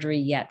surgery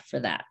yet for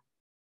that.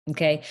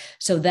 Okay.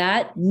 So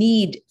that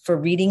need for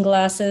reading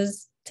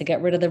glasses, to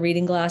get rid of the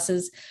reading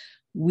glasses,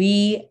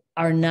 we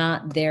are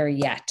not there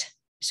yet.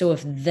 So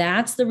if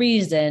that's the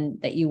reason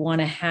that you want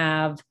to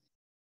have,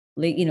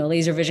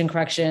 laser vision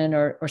correction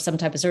or some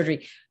type of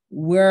surgery,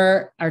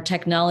 our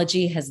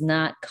technology has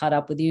not caught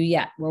up with you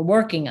yet. We're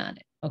working on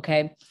it.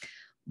 Okay.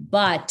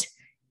 But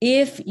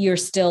if you're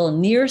still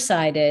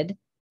nearsighted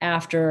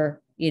after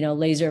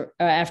laser,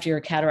 after your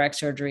cataract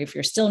surgery, if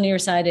you're still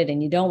nearsighted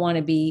and you don't want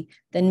to be,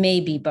 then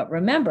maybe. But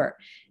remember,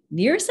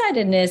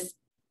 nearsightedness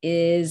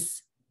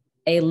is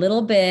a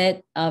little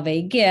bit of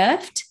a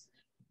gift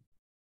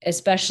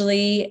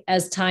especially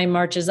as time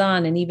marches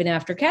on and even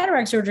after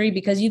cataract surgery,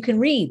 because you can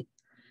read.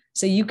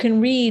 So you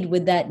can read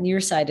with that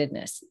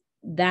nearsightedness.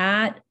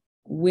 That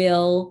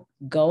will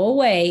go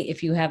away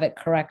if you have it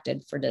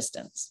corrected for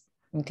distance.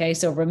 Okay,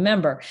 so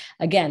remember,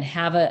 again,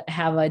 have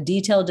a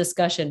detailed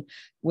discussion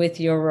with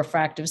your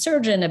refractive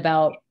surgeon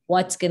about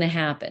what's going to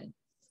happen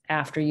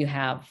after you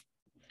have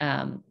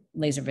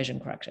laser vision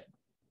correction.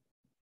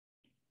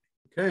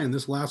 Okay, and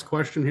this last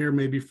question here,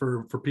 maybe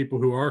for people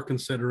who are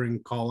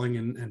considering calling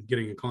and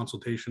getting a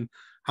consultation,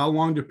 how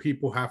long do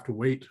people have to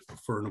wait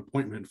for an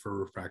appointment for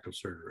refractive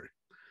surgery?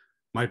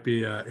 Might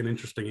be an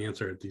interesting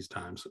answer at these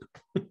times.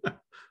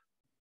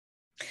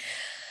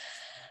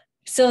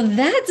 So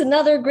that's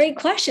another great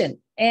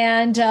question.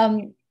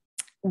 And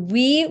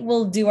we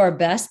will do our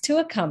best to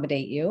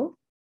accommodate you.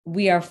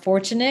 We are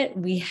fortunate.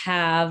 We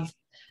have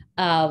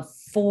 5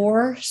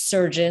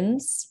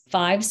 surgeons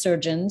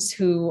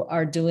who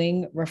are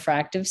doing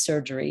refractive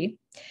surgery.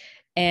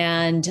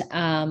 And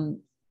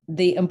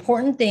the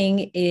important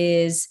thing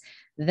is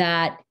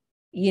that,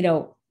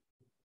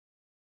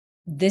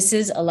 this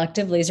is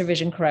elective laser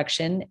vision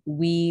correction.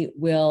 We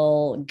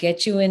will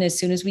get you in as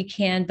soon as we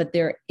can, but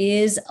there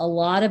is a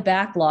lot of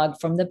backlog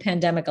from the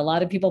pandemic. A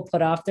lot of people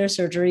put off their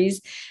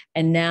surgeries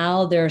and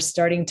now they're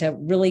starting to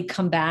really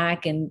come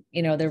back and,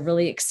 they're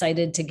really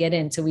excited to get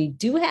in. So we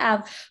do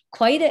have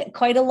quite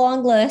a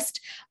long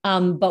list,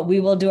 but we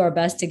will do our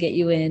best to get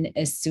you in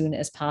as soon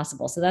as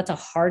possible. So that's a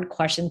hard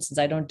question since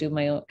I don't do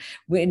my own,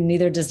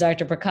 neither does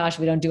Dr. Prakash.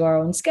 We don't do our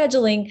own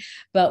scheduling,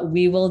 but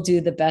we will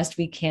do the best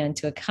we can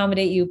to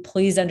accommodate you.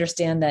 Please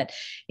understand that,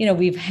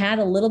 we've had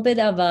a little bit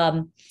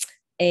of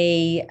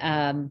a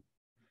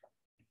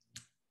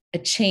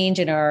change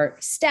in our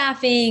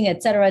staffing,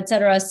 et cetera, et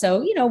cetera.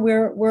 So,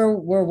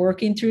 we're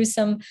working through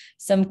some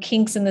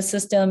kinks in the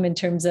system in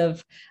terms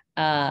of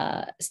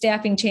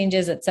staffing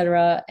changes, et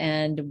cetera.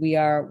 And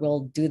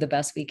we'll do the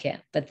best we can,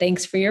 but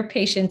thanks for your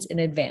patience in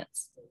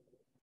advance.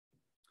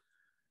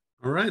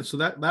 All right, so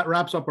that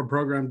wraps up our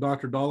program.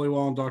 Dr.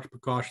 Dhaliwal and Dr.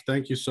 Prakash,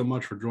 thank you so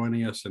much for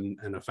joining us and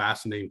a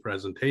fascinating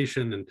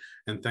presentation.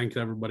 And thanks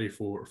everybody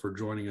for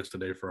joining us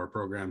today for our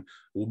program.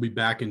 We'll be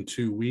back in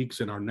 2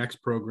 weeks in our next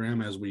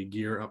program as we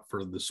gear up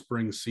for the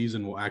spring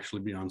season. We'll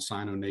actually be on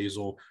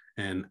sinonasal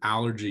and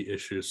allergy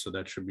issues, so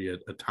that should be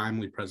a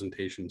timely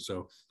presentation.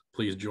 So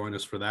please join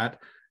us for that.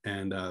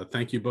 And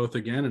thank you both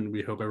again, and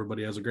we hope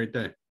everybody has a great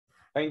day.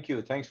 Thank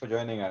you. Thanks for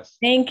joining us.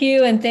 Thank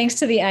you. And thanks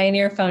to the Eye and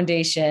Ear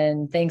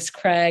Foundation. Thanks,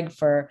 Craig,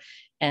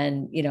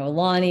 and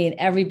Lonnie and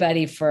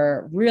everybody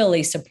for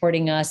really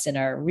supporting us in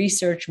our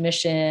research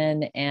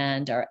mission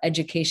and our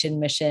education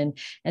mission.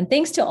 And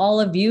thanks to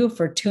all of you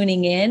for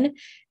tuning in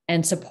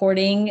and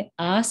supporting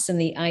us and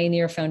the Eye and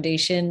Ear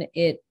Foundation.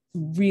 It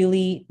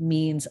really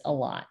means a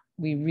lot.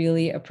 We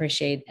really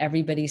appreciate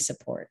everybody's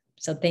support.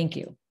 So thank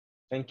you.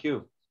 Thank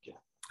you.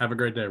 Have a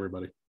great day,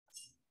 everybody.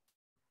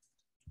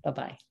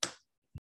 Bye-bye.